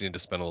to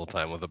spend a little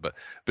time with it, but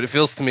it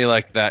feels to me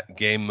like that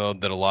game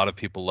mode that a lot of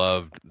people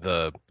loved,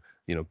 the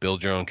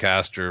build your own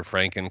caster,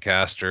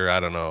 Frankencaster, I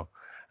don't know.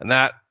 And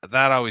that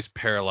always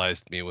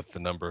paralyzed me with the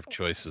number of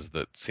choices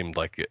that seemed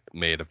like it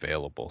made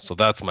available. So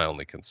that's my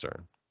only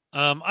concern.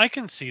 I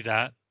can see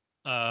that.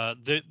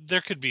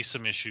 There could be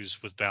some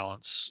issues with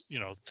balance.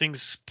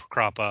 Things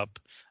crop up.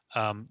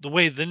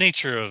 The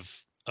nature of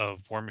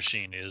War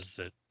Machine is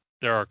that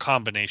there are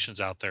combinations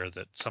out there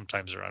that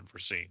sometimes are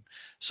unforeseen.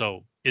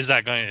 So is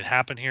that going to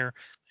happen here?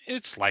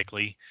 It's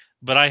likely,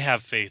 but I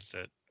have faith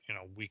that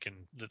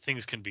that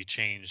things can be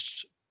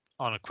changed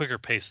on a quicker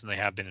pace than they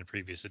have been in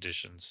previous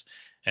editions,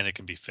 and it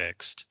can be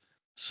fixed.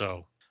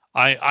 So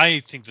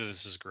I think that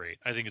this is great.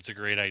 I think it's a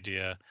great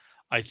idea.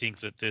 I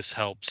think that this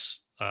helps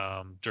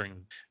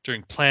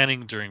during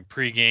planning, during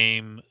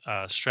pregame,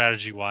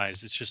 strategy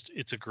wise.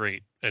 It's a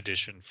great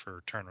addition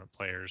for tournament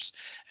players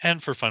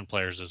and for fun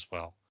players as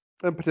well.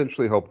 And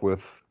potentially help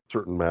with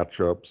certain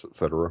matchups,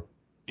 etc.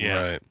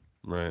 Yeah.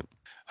 Right.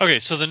 Okay,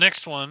 so the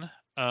next one.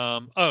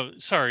 Oh,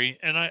 sorry,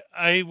 and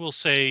I will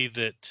say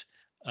that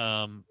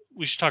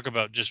we should talk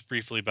about just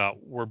briefly about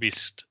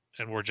Warbeast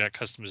and Warjack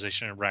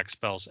customization and rack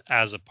spells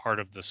as a part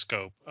of the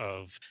scope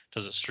of,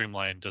 does it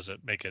streamline, does it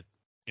make it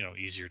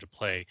easier to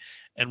play?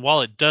 And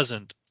while it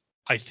doesn't,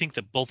 I think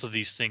that both of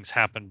these things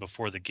happen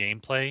before the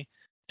gameplay,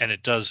 and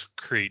it does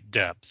create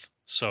depth.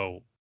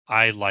 So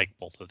I like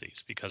both of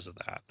these because of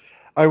that.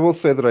 I will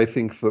say that I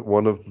think that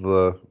one of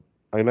the,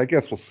 and I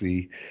guess we'll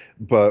see,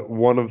 but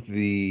one of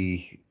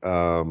the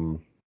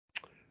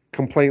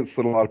complaints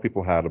that a lot of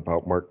people had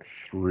about Mark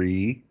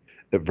III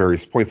at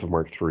various points of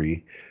Mark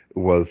III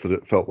was that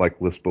it felt like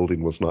list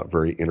building was not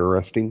very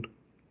interesting,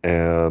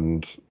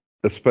 and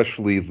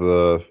especially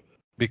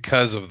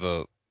because of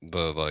the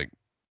like,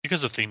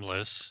 because of theme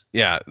lists.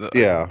 Yeah.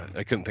 Yeah.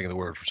 I couldn't think of the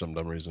word for some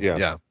dumb reason. Yeah.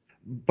 Yeah.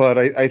 But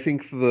I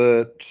think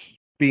that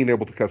being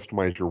able to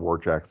customize your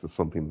Warjacks is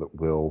something that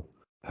will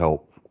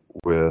help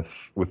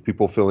with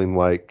people feeling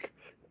like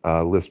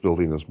list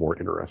building is more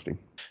interesting.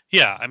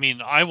 Yeah, I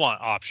mean, I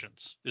want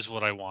options is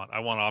what I want. I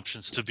want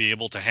options to be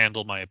able to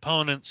handle my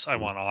opponents. I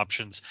want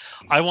options.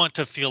 I want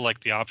to feel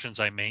like the options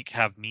I make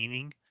have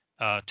meaning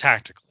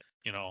tactically.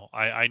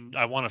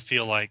 I want to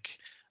feel like,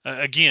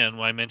 again,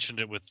 when I mentioned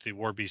it with the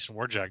War Beast and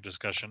Warjack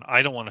discussion,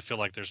 I don't want to feel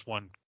like there's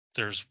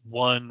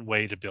one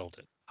way to build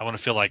it. I want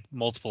to feel like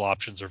multiple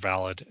options are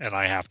valid, and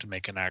I have to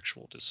make an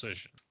actual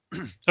decision.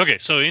 Okay,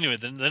 so anyway,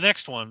 then the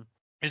next one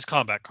is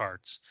combat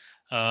cards.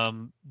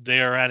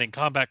 They are adding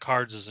combat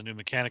cards as a new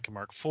mechanic in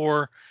Mark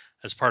IV.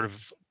 As part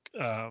of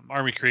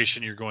army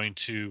creation, you're going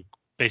to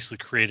basically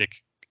create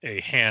a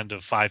hand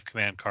of 5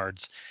 command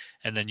cards,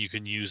 and then you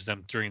can use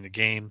them during the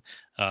game.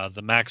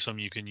 The maximum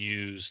you can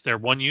use, they're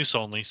one use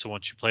only, so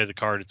once you play the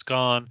card, it's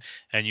gone,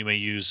 and you may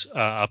use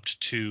up to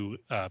 2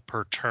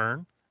 per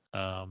turn.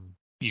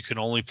 You can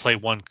only play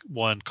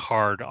one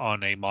card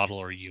on a model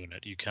or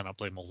unit. You cannot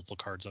play multiple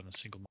cards on a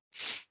single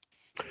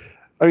model.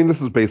 I mean,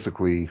 this is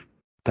basically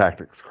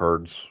tactics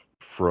cards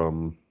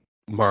from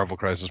Marvel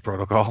Crisis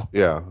Protocol.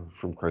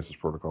 from Crisis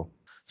Protocol.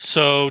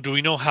 So, do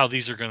we know how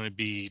these are going to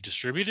be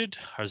distributed?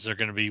 Is there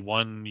going to be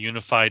one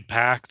unified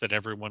pack that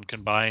everyone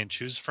can buy and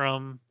choose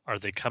from? Are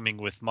they coming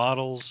with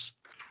models?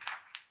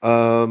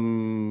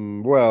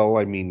 Well,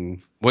 I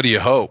mean, What do you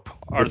hope?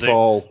 Are it's they?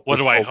 all. What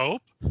it's do I all-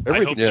 hope?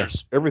 Everything, I hope Yeah.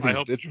 there's. everything's I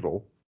hope,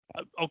 digital.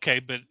 okay,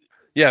 but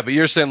Yeah, but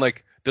you're saying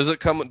like, does it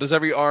come? Does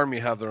every army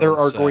have their There own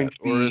are set, going to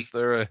or be- is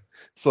there a?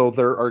 So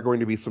there are going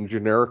to be some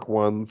generic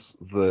ones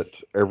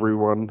that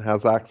everyone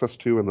has access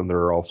to, and then there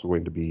are also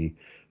going to be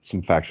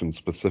some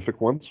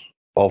faction-specific ones.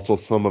 Also,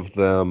 some of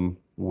them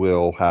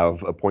will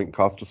have a point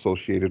cost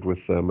associated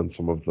with them, and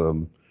some of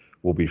them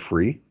will be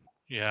free.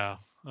 yeah.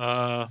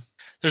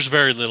 There's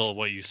very little of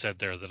what you said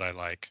there that I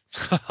like.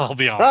 I'll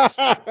be honest.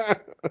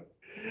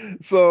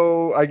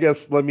 So I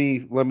guess let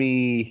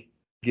me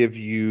give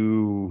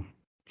you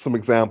some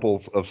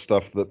examples of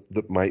stuff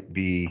that might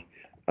be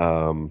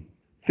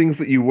things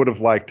that you would have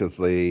liked as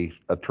a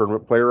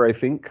tournament player, I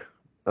think,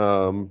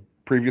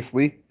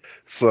 previously.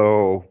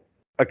 So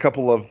a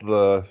couple of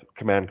the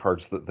command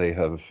cards that they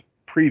have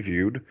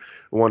previewed,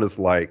 one is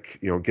like,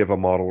 give a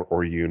model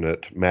or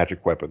unit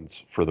magic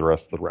weapons for the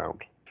rest of the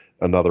round.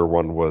 Another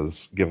one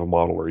was give a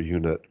model or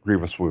unit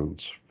grievous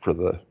wounds for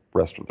the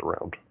rest of the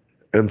round.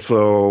 And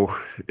so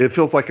it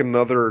feels like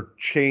another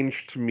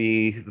change to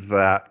me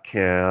that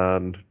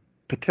can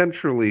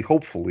potentially,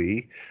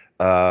 hopefully,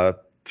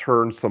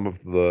 turn some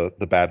of the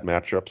bad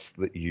matchups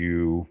that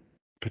you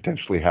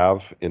potentially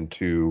have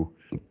into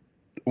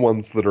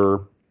ones that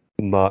are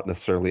not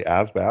necessarily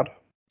as bad.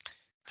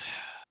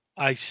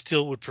 I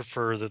still would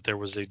prefer that there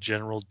was a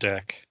general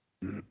deck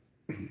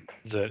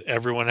that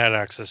everyone had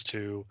access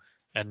to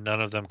and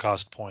none of them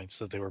cost points,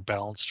 that they were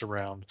balanced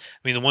around.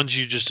 I mean, the ones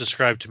you just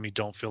described to me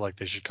don't feel like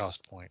they should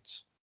cost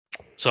points.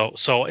 So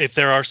if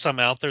there are some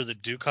out there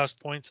that do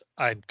cost points,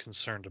 I'm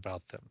concerned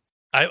about them.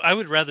 I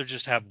would rather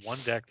just have one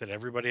deck that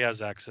everybody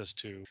has access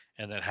to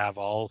and that have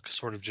all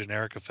sort of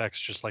generic effects,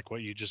 just like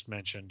what you just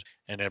mentioned,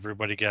 and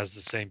everybody has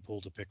the same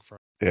pool to pick from.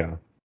 Yeah.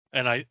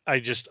 And I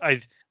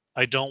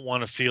don't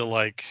want to feel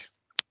like,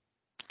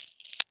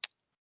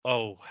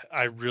 oh,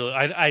 I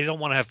don't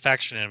want to have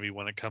faction envy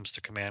when it comes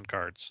to command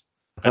cards.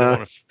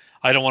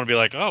 I don't want to be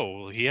like,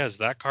 oh, well, he has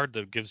that card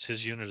that gives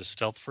his unit a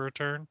stealth for a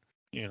turn.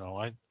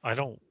 I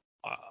don't.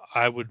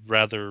 I would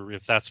rather,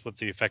 if that's what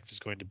the effect is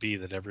going to be,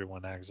 that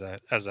everyone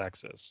has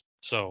access.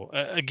 So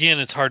again,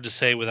 it's hard to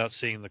say without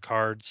seeing the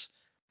cards.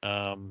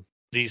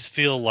 These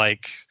feel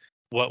like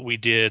what we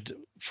did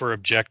for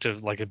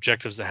objectives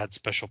that had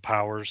special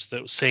powers.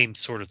 That same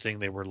sort of thing.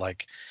 They were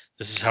like,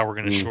 this is how we're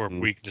going to shore up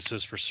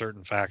weaknesses for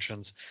certain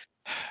factions.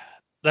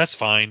 That's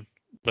fine,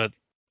 but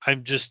I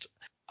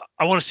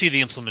want to see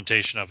the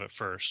implementation of it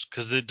first,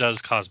 because it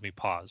does cause me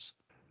pause.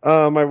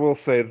 I will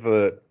say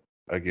that,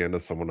 again,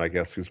 as someone, I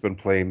guess, who's been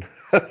playing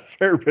a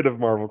fair bit of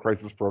Marvel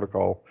Crisis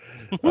Protocol,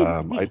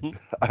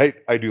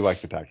 I do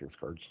like the tactics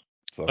cards.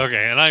 So.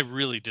 Okay, and I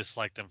really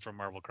dislike them from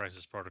Marvel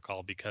Crisis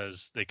Protocol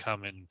because they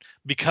come in,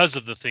 because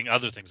of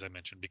other things I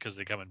mentioned, because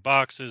they come in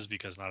boxes,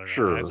 because not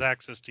everyone has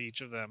access to each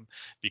of them,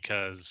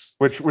 because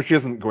which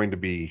isn't going to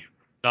be,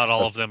 not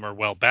all of them are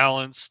well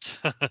balanced.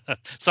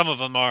 Some of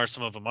them are,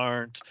 some of them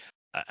aren't.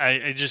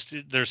 I just,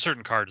 there's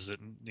certain cards that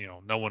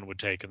no one would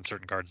take, and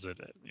certain cards that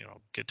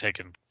get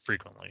taken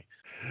frequently.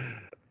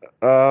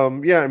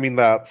 Yeah, I mean,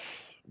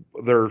 that's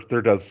there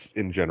does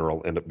in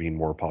general end up being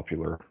more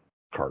popular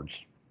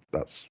cards.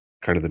 That's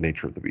kind of the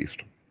nature of the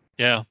beast.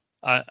 Yeah,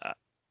 I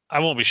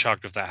won't be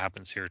shocked if that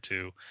happens here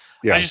too.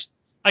 Yeah.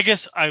 I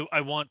guess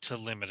I want to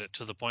limit it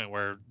to the point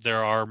where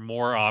there are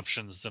more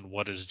options than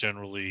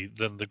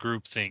the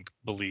group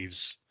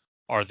believes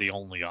are the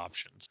only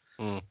options.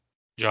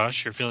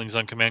 Josh, your feelings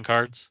on command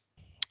cards?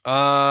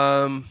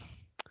 I'm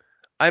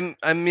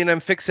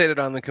fixated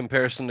on the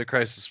comparison to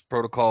Crisis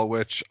Protocol,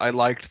 which I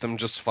liked them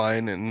just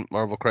fine in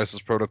Marvel Crisis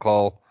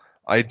Protocol.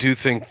 I do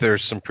think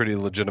there's some pretty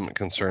legitimate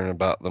concern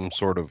about them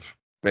sort of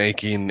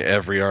making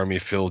every army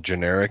feel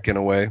generic in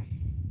a way.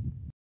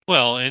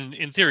 Well,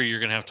 in theory, you're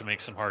going to have to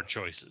make some hard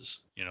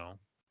choices.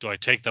 Do I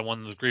take the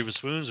one with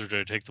grievous wounds, or do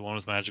I take the one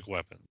with magic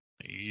weapon?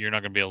 You're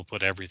not going to be able to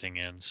put everything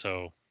in.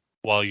 So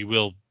while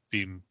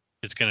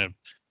it's going to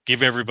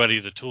give everybody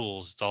the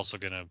tools, it's also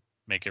going to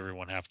make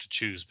everyone have to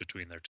choose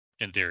between their,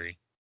 in theory.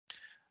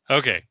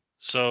 Okay,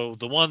 so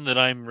the one that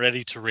I'm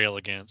ready to rail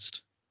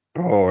against.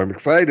 Oh, I'm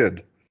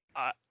excited.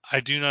 I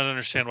do not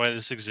understand why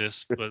this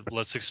exists, but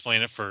let's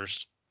explain it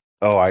first.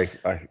 Oh,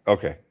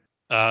 okay.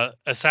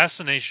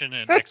 Assassination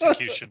and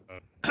execution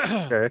mode.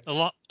 Okay.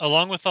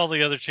 Along with all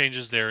the other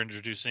changes, they're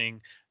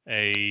introducing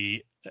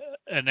an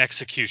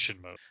execution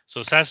mode. So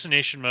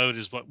assassination mode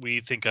is what we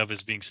think of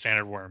as being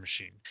standard War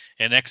Machine.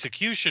 In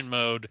execution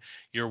mode,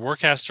 your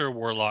Warcaster or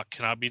Warlock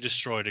cannot be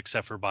destroyed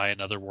except for by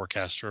another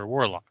Warcaster or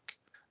Warlock.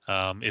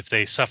 If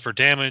they suffer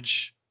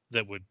damage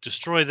that would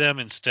destroy them,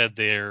 instead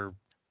they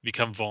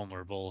become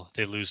vulnerable.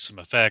 They lose some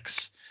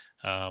effects,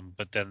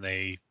 but then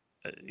they,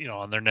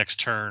 on their next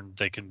turn,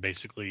 they can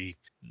basically.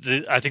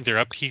 I think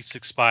their upkeeps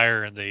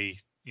expire, and they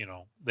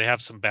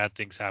have some bad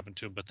things happen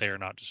to them, but they are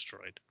not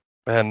destroyed.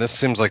 Man, this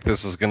seems like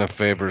this is going to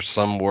favor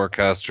some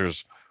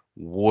Warcasters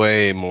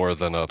way more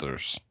than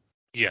others.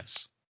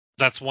 Yes,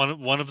 that's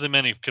one of the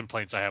many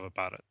complaints I have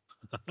about it.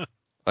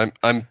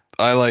 I'm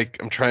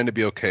trying to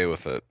be okay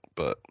with it,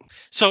 but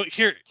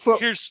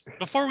here's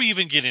before we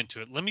even get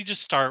into it, let me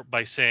just start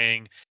by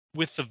saying,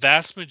 with the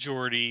vast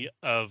majority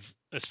of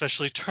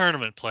especially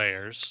tournament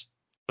players,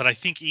 but I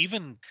think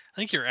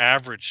your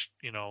average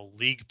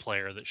league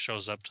player that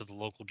shows up to the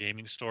local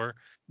gaming store,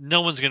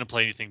 no one's going to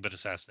play anything but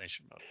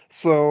assassination mode.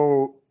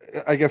 So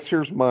I guess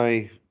here's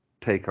my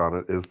take on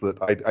it, is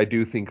that I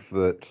do think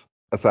that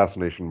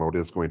assassination mode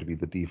is going to be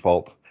the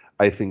default.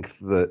 I think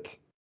that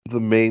the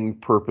main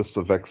purpose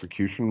of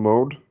execution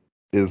mode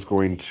is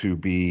going to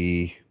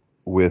be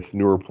with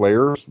newer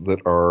players that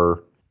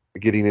are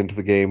getting into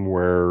the game,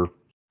 where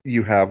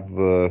you have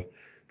the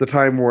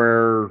time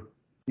where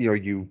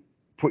you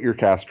put your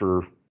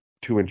caster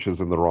 2 inches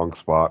in the wrong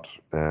spot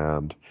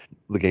and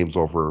the game's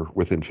over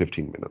within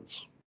 15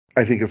 minutes.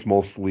 I think it's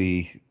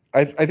mostly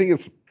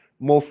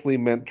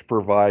meant to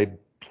provide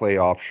play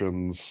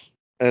options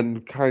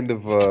and kind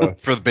of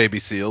for the baby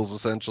seals,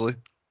 essentially.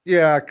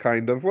 Yeah,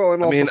 kind of. Well,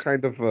 and also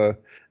kind of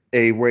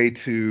a way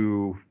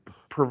to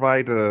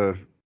provide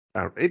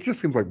it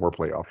just seems like more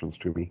play options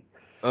to me.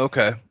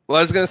 Okay. Well,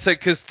 I was gonna say,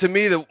 because to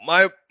me,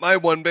 my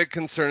one big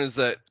concern is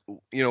that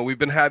we've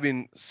been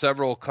having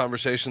several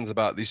conversations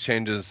about these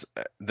changes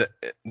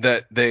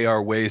that they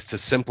are ways to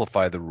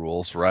simplify the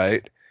rules,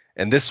 right?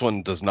 And this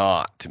one does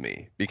not, to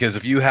me, because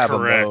if you have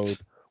Correct. a mode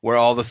where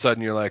all of a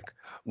sudden you're like,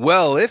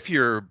 well, if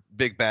your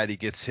big baddie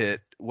gets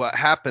hit, what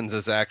happens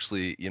is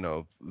actually,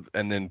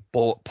 and then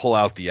pull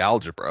out the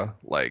algebra,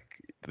 like,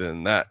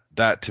 then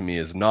that to me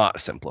is not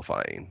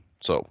simplifying.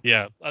 So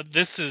yeah,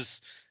 this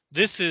is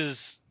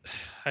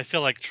I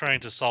feel like trying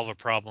to solve a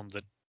problem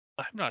that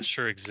I'm not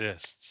sure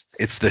exists.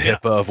 It's the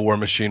HIPAA of War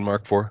Machine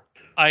Mark IV.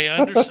 I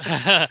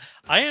understand.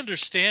 I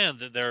understand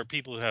that there are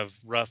people who have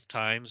rough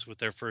times with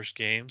their first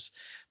games,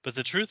 but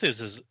the truth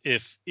is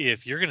if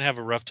you're gonna have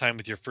a rough time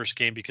with your first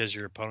game because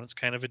your opponent's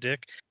kind of a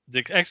dick,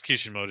 the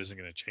execution mode isn't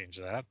gonna change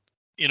that.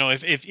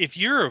 If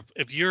you're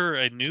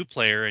a new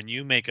player and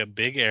you make a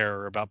big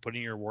error about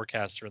putting your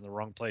Warcaster in the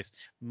wrong place,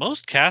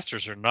 most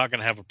casters are not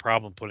gonna have a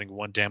problem putting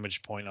 1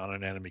 damage point on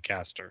an enemy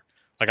caster.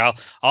 Like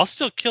I'll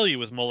still kill you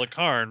with Mullet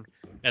Karn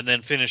and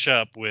then finish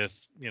up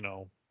with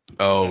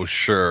Oh,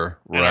 sure.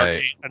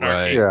 Right.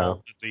 Arcane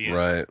bolt at the end.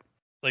 Right.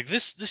 Like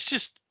this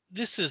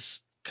is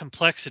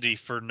complexity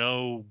for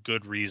no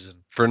good reason.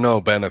 For no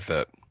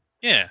benefit.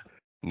 Yeah.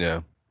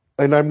 Yeah.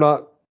 And I'm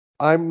not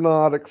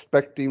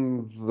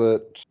expecting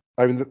that.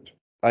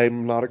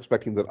 I'm not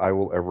expecting that I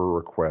will ever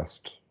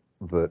request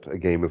that a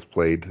game is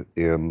played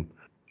in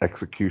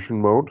execution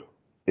mode.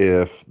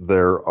 If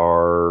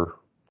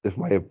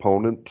my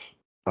opponent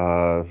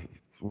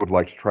would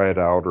like to try it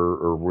out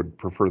or would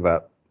prefer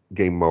that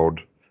game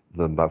mode,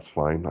 then that's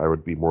fine. I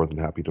would be more than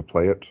happy to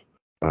play it.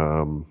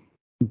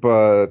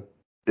 But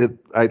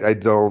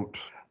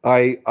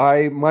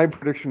my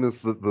prediction is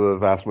that the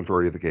vast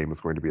majority of the game is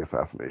going to be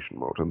assassination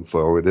mode, and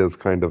so it is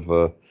kind of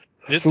a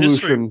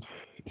solution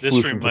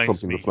to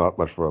something that's not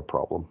much of a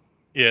problem.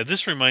 Yeah,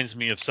 this reminds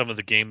me of some of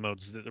the game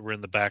modes that were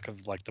in the back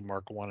of like the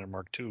Mark 1 and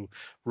Mark 2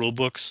 rule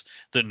books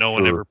that no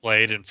one ever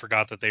played and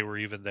forgot that they were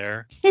even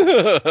there.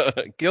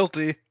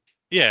 Guilty.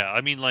 Yeah,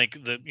 I mean,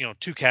 like the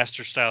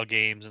 2-caster style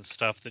games and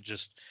stuff that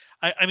just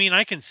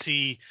I can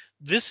see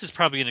this is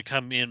probably going to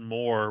come in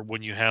more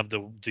when you have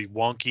the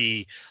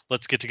wonky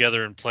let's get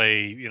together and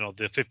play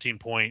the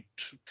 15-point,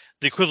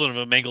 the equivalent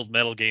of a Mangled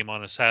Metal game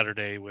on a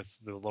Saturday with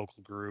the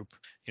local group.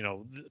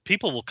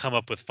 People will come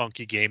up with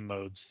funky game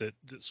modes that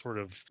sort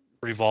of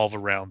revolve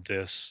around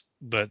this.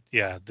 But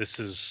yeah, it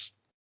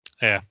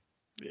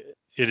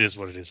is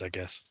what it is, I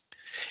guess.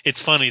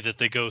 It's funny that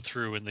they go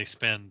through and they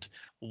spend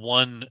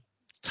one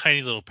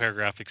tiny little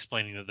paragraph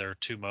explaining that there are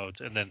 2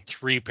 modes and then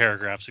 3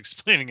 paragraphs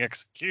explaining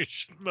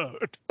execution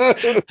mode.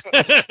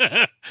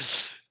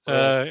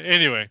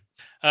 Anyway,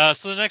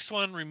 so the next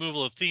one,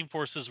 removal of theme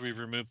forces. We've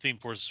removed theme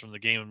forces from the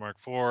game in Mark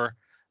IV.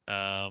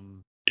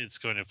 It's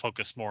going to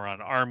focus more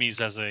on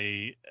armies as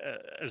a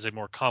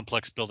more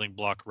complex building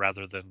block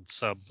rather than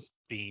sub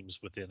themes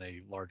within a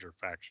larger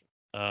faction.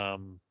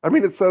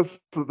 It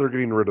says that they're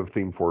getting rid of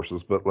theme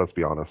forces, but let's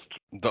be honest.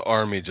 The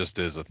army just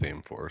is a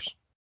theme force.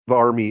 The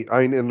army,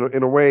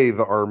 in a way,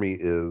 the army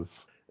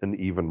is an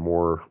even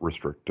more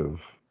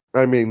restrictive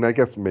I mean, I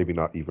guess maybe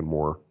not even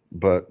more,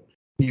 but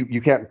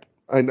you can't.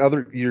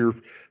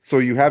 So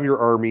you have your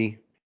army.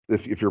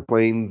 If you're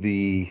playing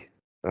the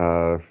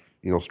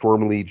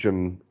Storm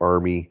Legion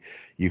army,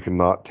 you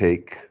cannot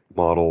take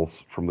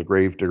models from the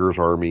Gravediggers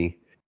army.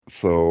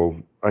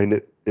 So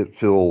it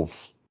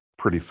feels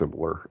pretty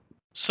similar.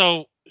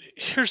 So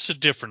here's the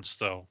difference,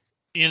 though.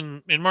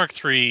 In Mark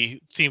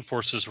III, theme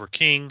forces were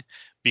king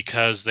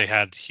because they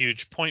had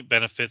huge point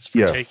benefits for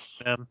taking Yes.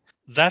 them.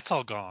 That's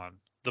all gone.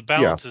 The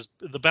Yeah.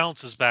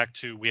 balance is back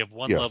to we have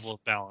one Yes. level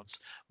of balance,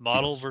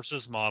 model Yes.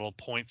 versus model,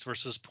 points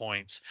versus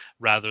points,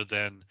 rather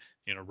than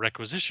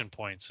requisition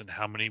points and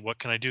what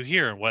can I do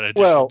here and what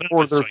additional Or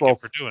benefits do I there's get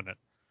also for doing it.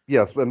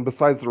 yes, and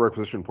besides the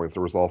requisition points,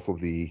 there was also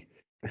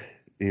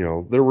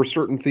there were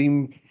certain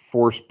theme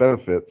force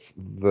benefits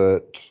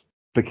that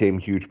became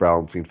huge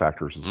balancing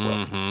factors as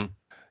well. Mm-hmm.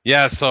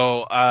 Yeah,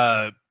 so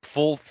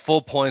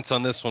full points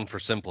on this one for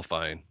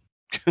simplifying.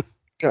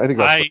 Yeah, I think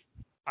that's fair.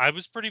 I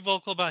was pretty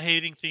vocal about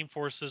hating theme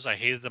forces. I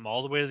hated them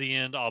all the way to the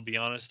end. I'll be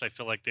honest. I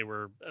feel like they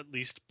were at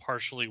least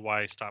partially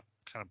why I stopped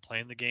kind of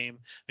playing the game.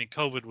 I mean,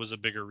 COVID was a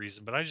bigger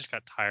reason, but I just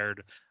got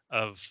tired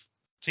of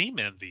theme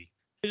envy.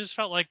 I just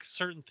felt like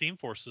certain theme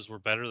forces were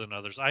better than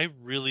others. I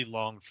really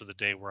longed for the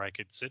day where I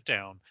could sit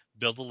down,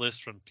 build a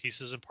list from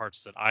pieces and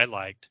parts that I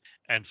liked,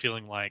 and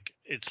feeling like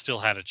it still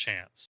had a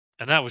chance.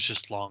 And that was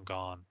just long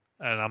gone.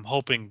 And I'm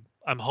hoping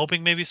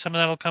maybe some of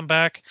that'll come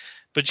back.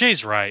 But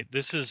Jay's right.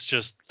 This is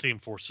just theme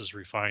forces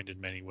refined in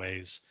many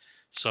ways.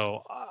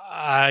 So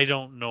I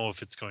don't know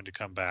if it's going to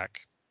come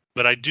back.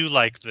 But I do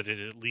like that it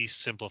at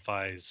least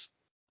simplifies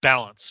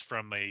balance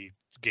from a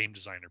game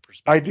designer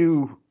perspective. I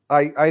do.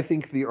 I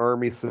think the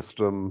army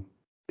system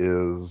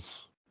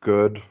is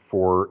good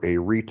for a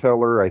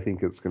retailer. I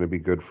think it's going to be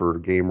good for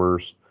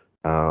gamers.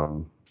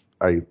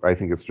 I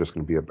think it's just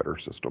going to be a better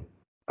system.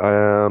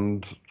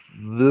 And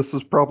this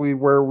is probably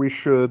where we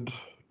should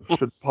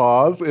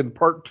pause in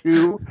part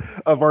 2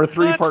 of our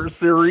 3-part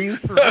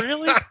series.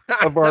 Really?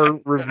 Of our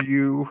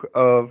review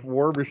of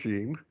War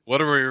Machine.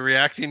 What are we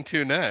reacting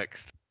to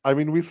next? I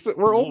mean,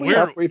 we're only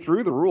halfway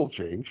through the rules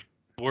change.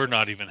 We're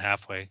not even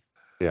halfway.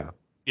 Yeah.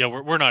 Yeah,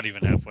 we're not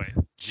even halfway.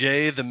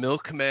 Jay the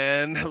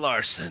Milkman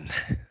Larson.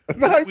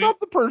 I'm not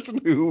the person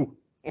who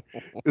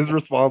is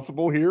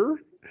responsible here.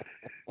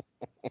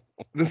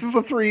 This is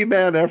a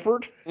 3-man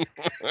effort.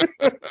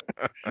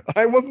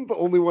 I wasn't the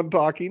only one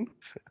talking.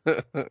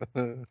 Some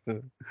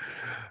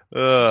of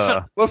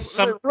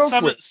the ones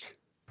wrap-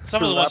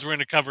 we're going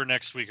to cover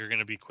next week are going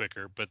to be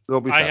quicker, but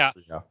They'll be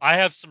faster, yeah. I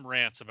have some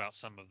rants about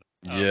some of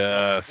them.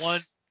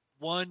 Yes.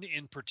 One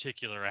in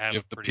particular, I have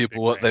Give a the pretty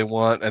people big what they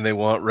want, and they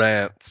want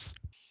rants.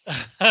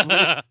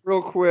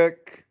 Real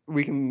quick,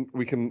 we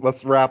can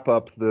let's wrap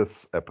up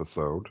this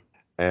episode.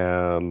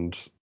 And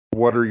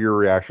what are your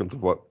reactions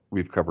of what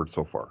we've covered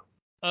so far?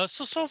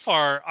 So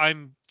far,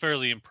 I'm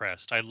fairly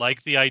impressed. I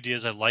like the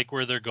ideas. I like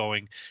where they're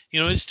going.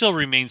 It still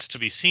remains to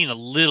be seen a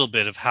little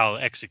bit of how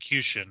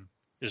execution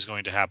is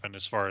going to happen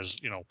as far as,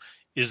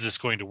 is this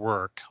going to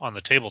work on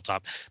the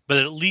tabletop? But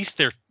at least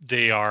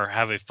they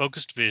have a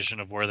focused vision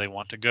of where they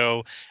want to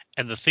go,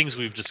 and the things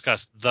we've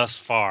discussed thus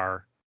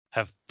far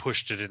have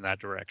pushed it in that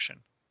direction.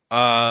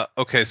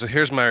 Okay, so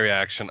here's my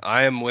reaction.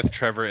 I am with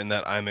Trevor in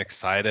that I'm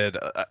excited.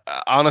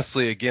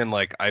 Honestly, again,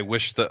 like I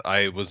wish that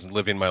I was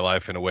living my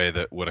life in a way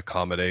that would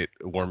accommodate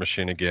War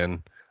Machine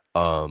again.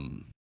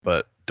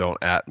 But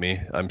don't at me.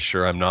 I'm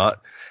sure I'm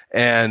not.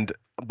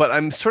 But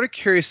I'm sort of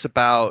curious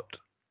about,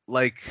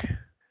 like,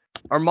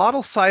 are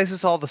model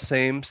sizes all the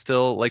same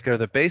still? Like, are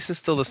the bases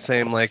still the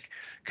same? Like,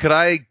 could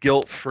I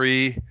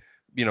guilt-free,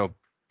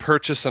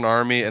 purchase an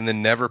army and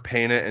then never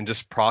paint it and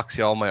just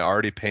proxy all my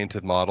already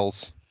painted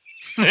models?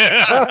 They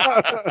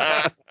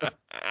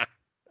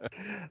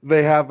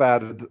have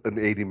added an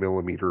 80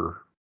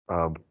 millimeter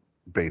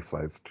base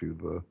size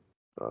to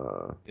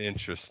the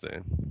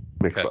interesting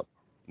mix okay. up.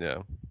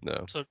 Yeah,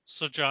 no.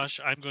 So Josh,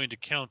 I'm going to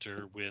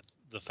counter with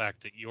the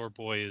fact that your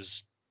boy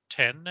is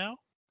 10 now.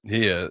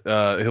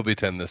 He'll be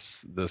 10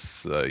 this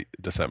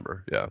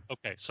December. Yeah.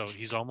 Okay, so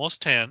he's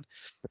almost 10,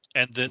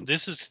 and then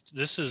this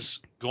is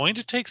going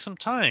to take some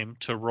time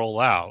to roll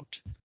out.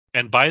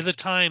 And by the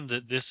time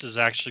that this is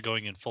actually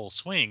going in full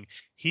swing,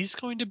 he's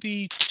going to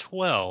be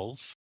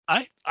 12.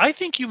 I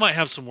think you might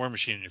have some War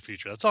Machine in your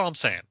future. That's all I'm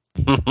saying.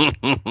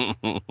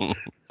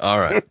 All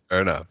right,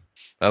 fair enough.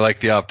 I like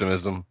the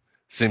optimism.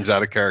 Seems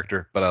out of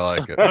character, but I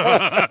like it.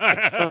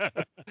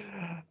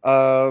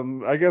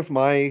 I guess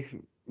my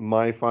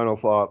final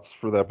thoughts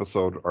for the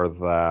episode are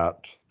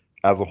that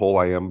as a whole,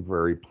 I am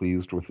very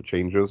pleased with the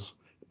changes.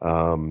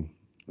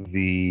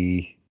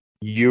 The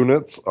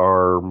units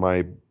are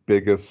my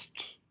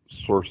biggest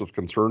source of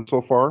concern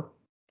so far.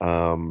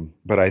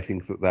 But I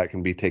think that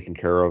can be taken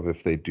care of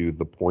if they do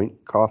the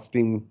point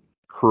costing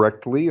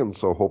correctly, and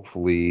so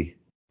hopefully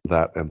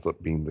that ends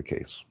up being the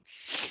case.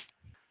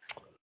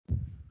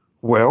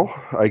 Well,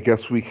 I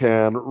guess we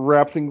can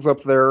wrap things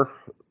up there.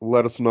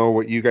 Let us know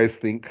what you guys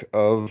think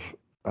of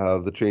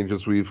the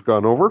changes we've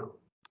gone over,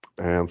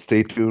 and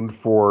stay tuned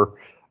for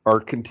our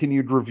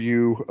continued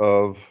review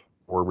of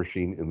War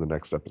Machine in the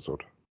next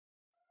episode.